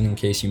Jorgensen in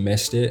case you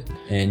missed it,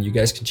 and you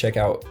guys can check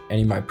out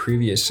any of my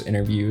previous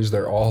interviews.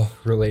 They're all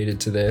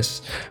related to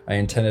this. I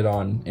intended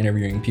on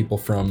interviewing people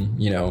from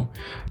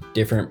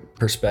different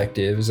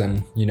perspectives,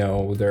 and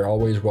they're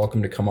always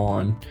welcome to come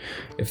on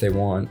if they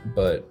want,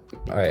 but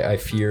I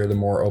fear the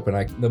more open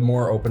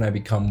I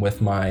become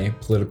with my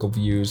political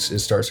views, it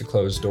starts to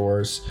close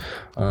doors.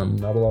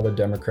 Not a lot of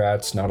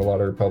Democrats, not a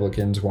lot of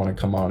Republicans want to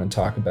come on and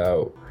talk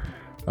about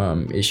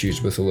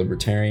issues with the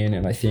libertarian.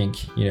 And I think,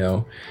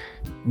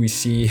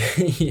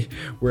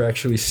 we're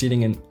actually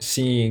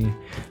seeing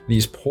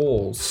these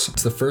polls.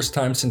 It's the first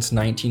time since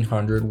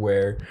 1900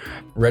 where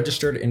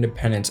registered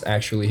independents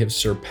actually have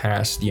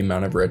surpassed the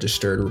amount of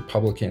registered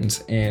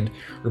Republicans, and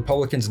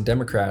Republicans and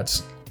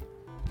Democrats,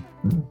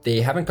 they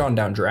haven't gone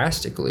down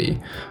drastically.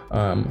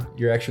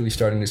 You're actually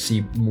starting to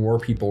see more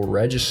people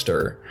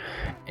register,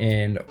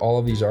 and all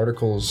of these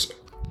articles,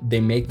 they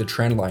make the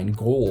trend line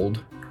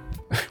gold,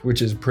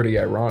 which is pretty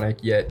ironic,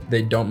 yet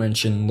they don't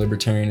mention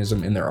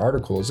libertarianism in their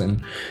articles.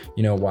 And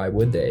why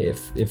would they?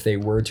 If they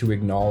were to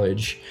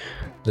acknowledge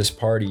this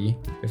party,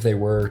 if they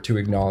were to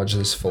acknowledge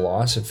this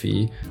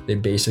philosophy,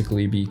 they'd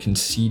basically be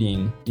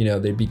conceding,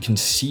 they'd be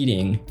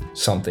conceding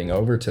something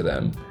over to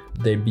them.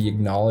 They'd be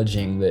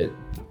acknowledging that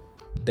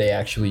they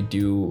actually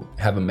do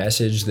have a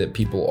message, that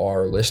people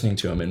are listening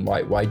to them. And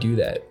why do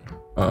that?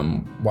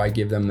 Why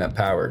give them that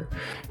power?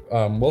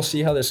 We'll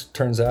see how this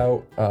turns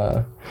out.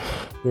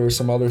 There are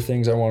some other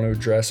things I want to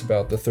address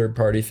about the third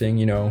party thing.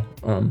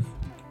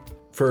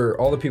 For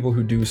all the people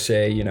who do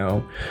say,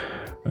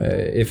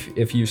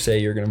 if you say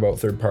you're going to vote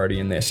third party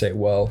and they say,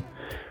 well,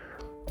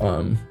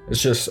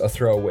 it's just a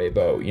throwaway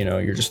vote,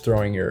 you're just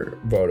throwing your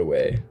vote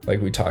away, like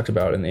we talked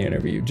about in the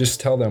interview. Just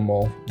tell them,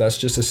 well, that's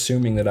just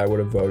assuming that I would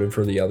have voted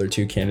for the other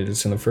two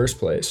candidates in the first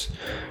place.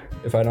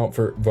 If I don't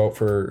vote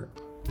for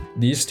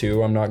these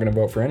two, I'm not going to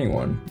vote for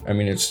anyone. I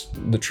mean, it's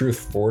the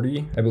truth.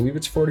 I believe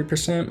it's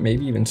 40%,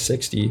 maybe even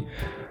 60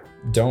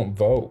 don't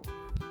vote.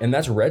 And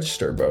that's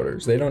registered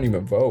voters. They don't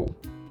even vote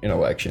in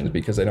elections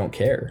because they don't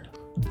care.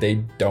 They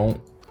don't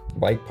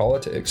like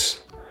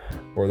politics,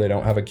 or they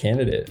don't have a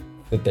candidate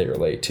that they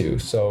relate to.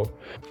 So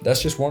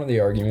that's just one of the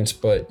arguments,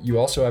 but you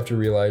also have to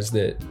realize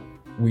that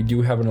we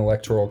do have an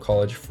electoral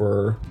college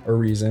for a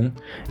reason.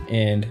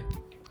 And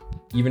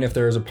even if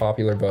there is a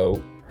popular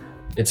vote,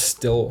 it's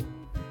still,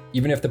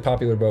 even if the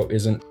popular vote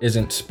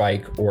isn't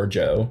Spike or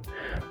Joe,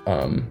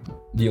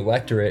 the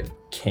electorate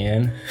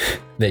can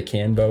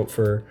vote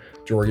for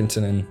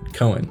Jorgensen and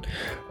Cohen.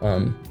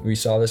 We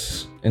saw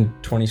this in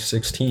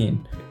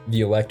 2016.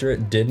 The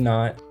electorate did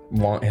not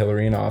want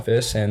Hillary in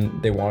office,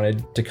 and they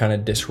wanted to kind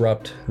of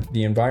disrupt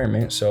the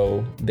environment,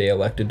 so they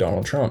elected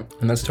Donald Trump.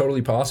 And that's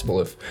totally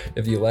possible. If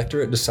the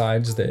electorate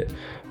decides that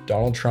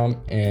Donald Trump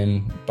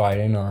and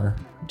Biden are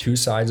two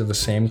sides of the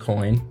same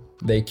coin,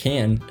 they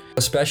can,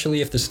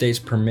 especially if the states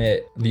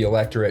permit the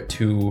electorate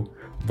to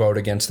vote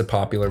against the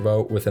popular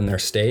vote within their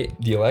state.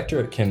 The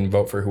electorate can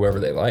vote for whoever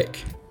they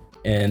like.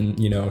 And,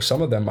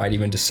 some of them might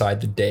even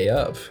decide the day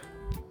of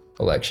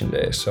election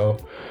day. So,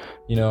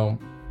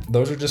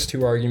 those are just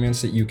two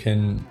arguments that you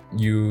can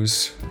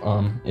use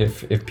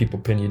if people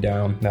pin you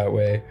down that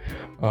way.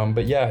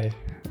 But yeah,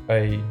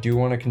 I do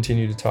want to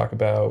continue to talk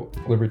about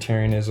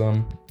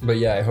libertarianism. But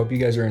yeah, I hope you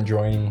guys are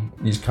enjoying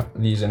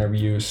these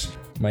interviews.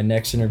 My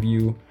next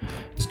interview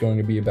is going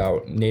to be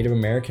about Native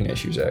American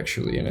issues,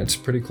 actually, and it's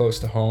pretty close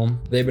to home.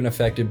 They've been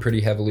affected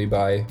pretty heavily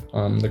by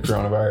the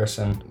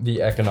coronavirus and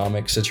the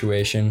economic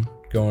situation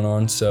going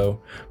on, so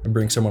I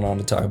bring someone on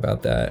to talk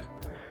about that.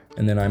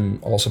 And then I'm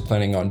also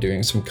planning on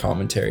doing some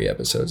commentary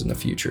episodes in the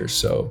future.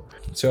 So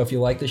if you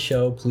like the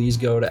show, please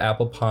go to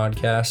Apple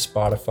Podcasts,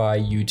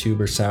 Spotify, YouTube,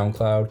 or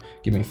SoundCloud.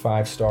 Give me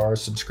 5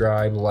 stars,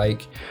 subscribe,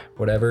 like,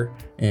 whatever,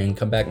 and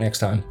come back next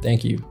time.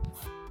 Thank you.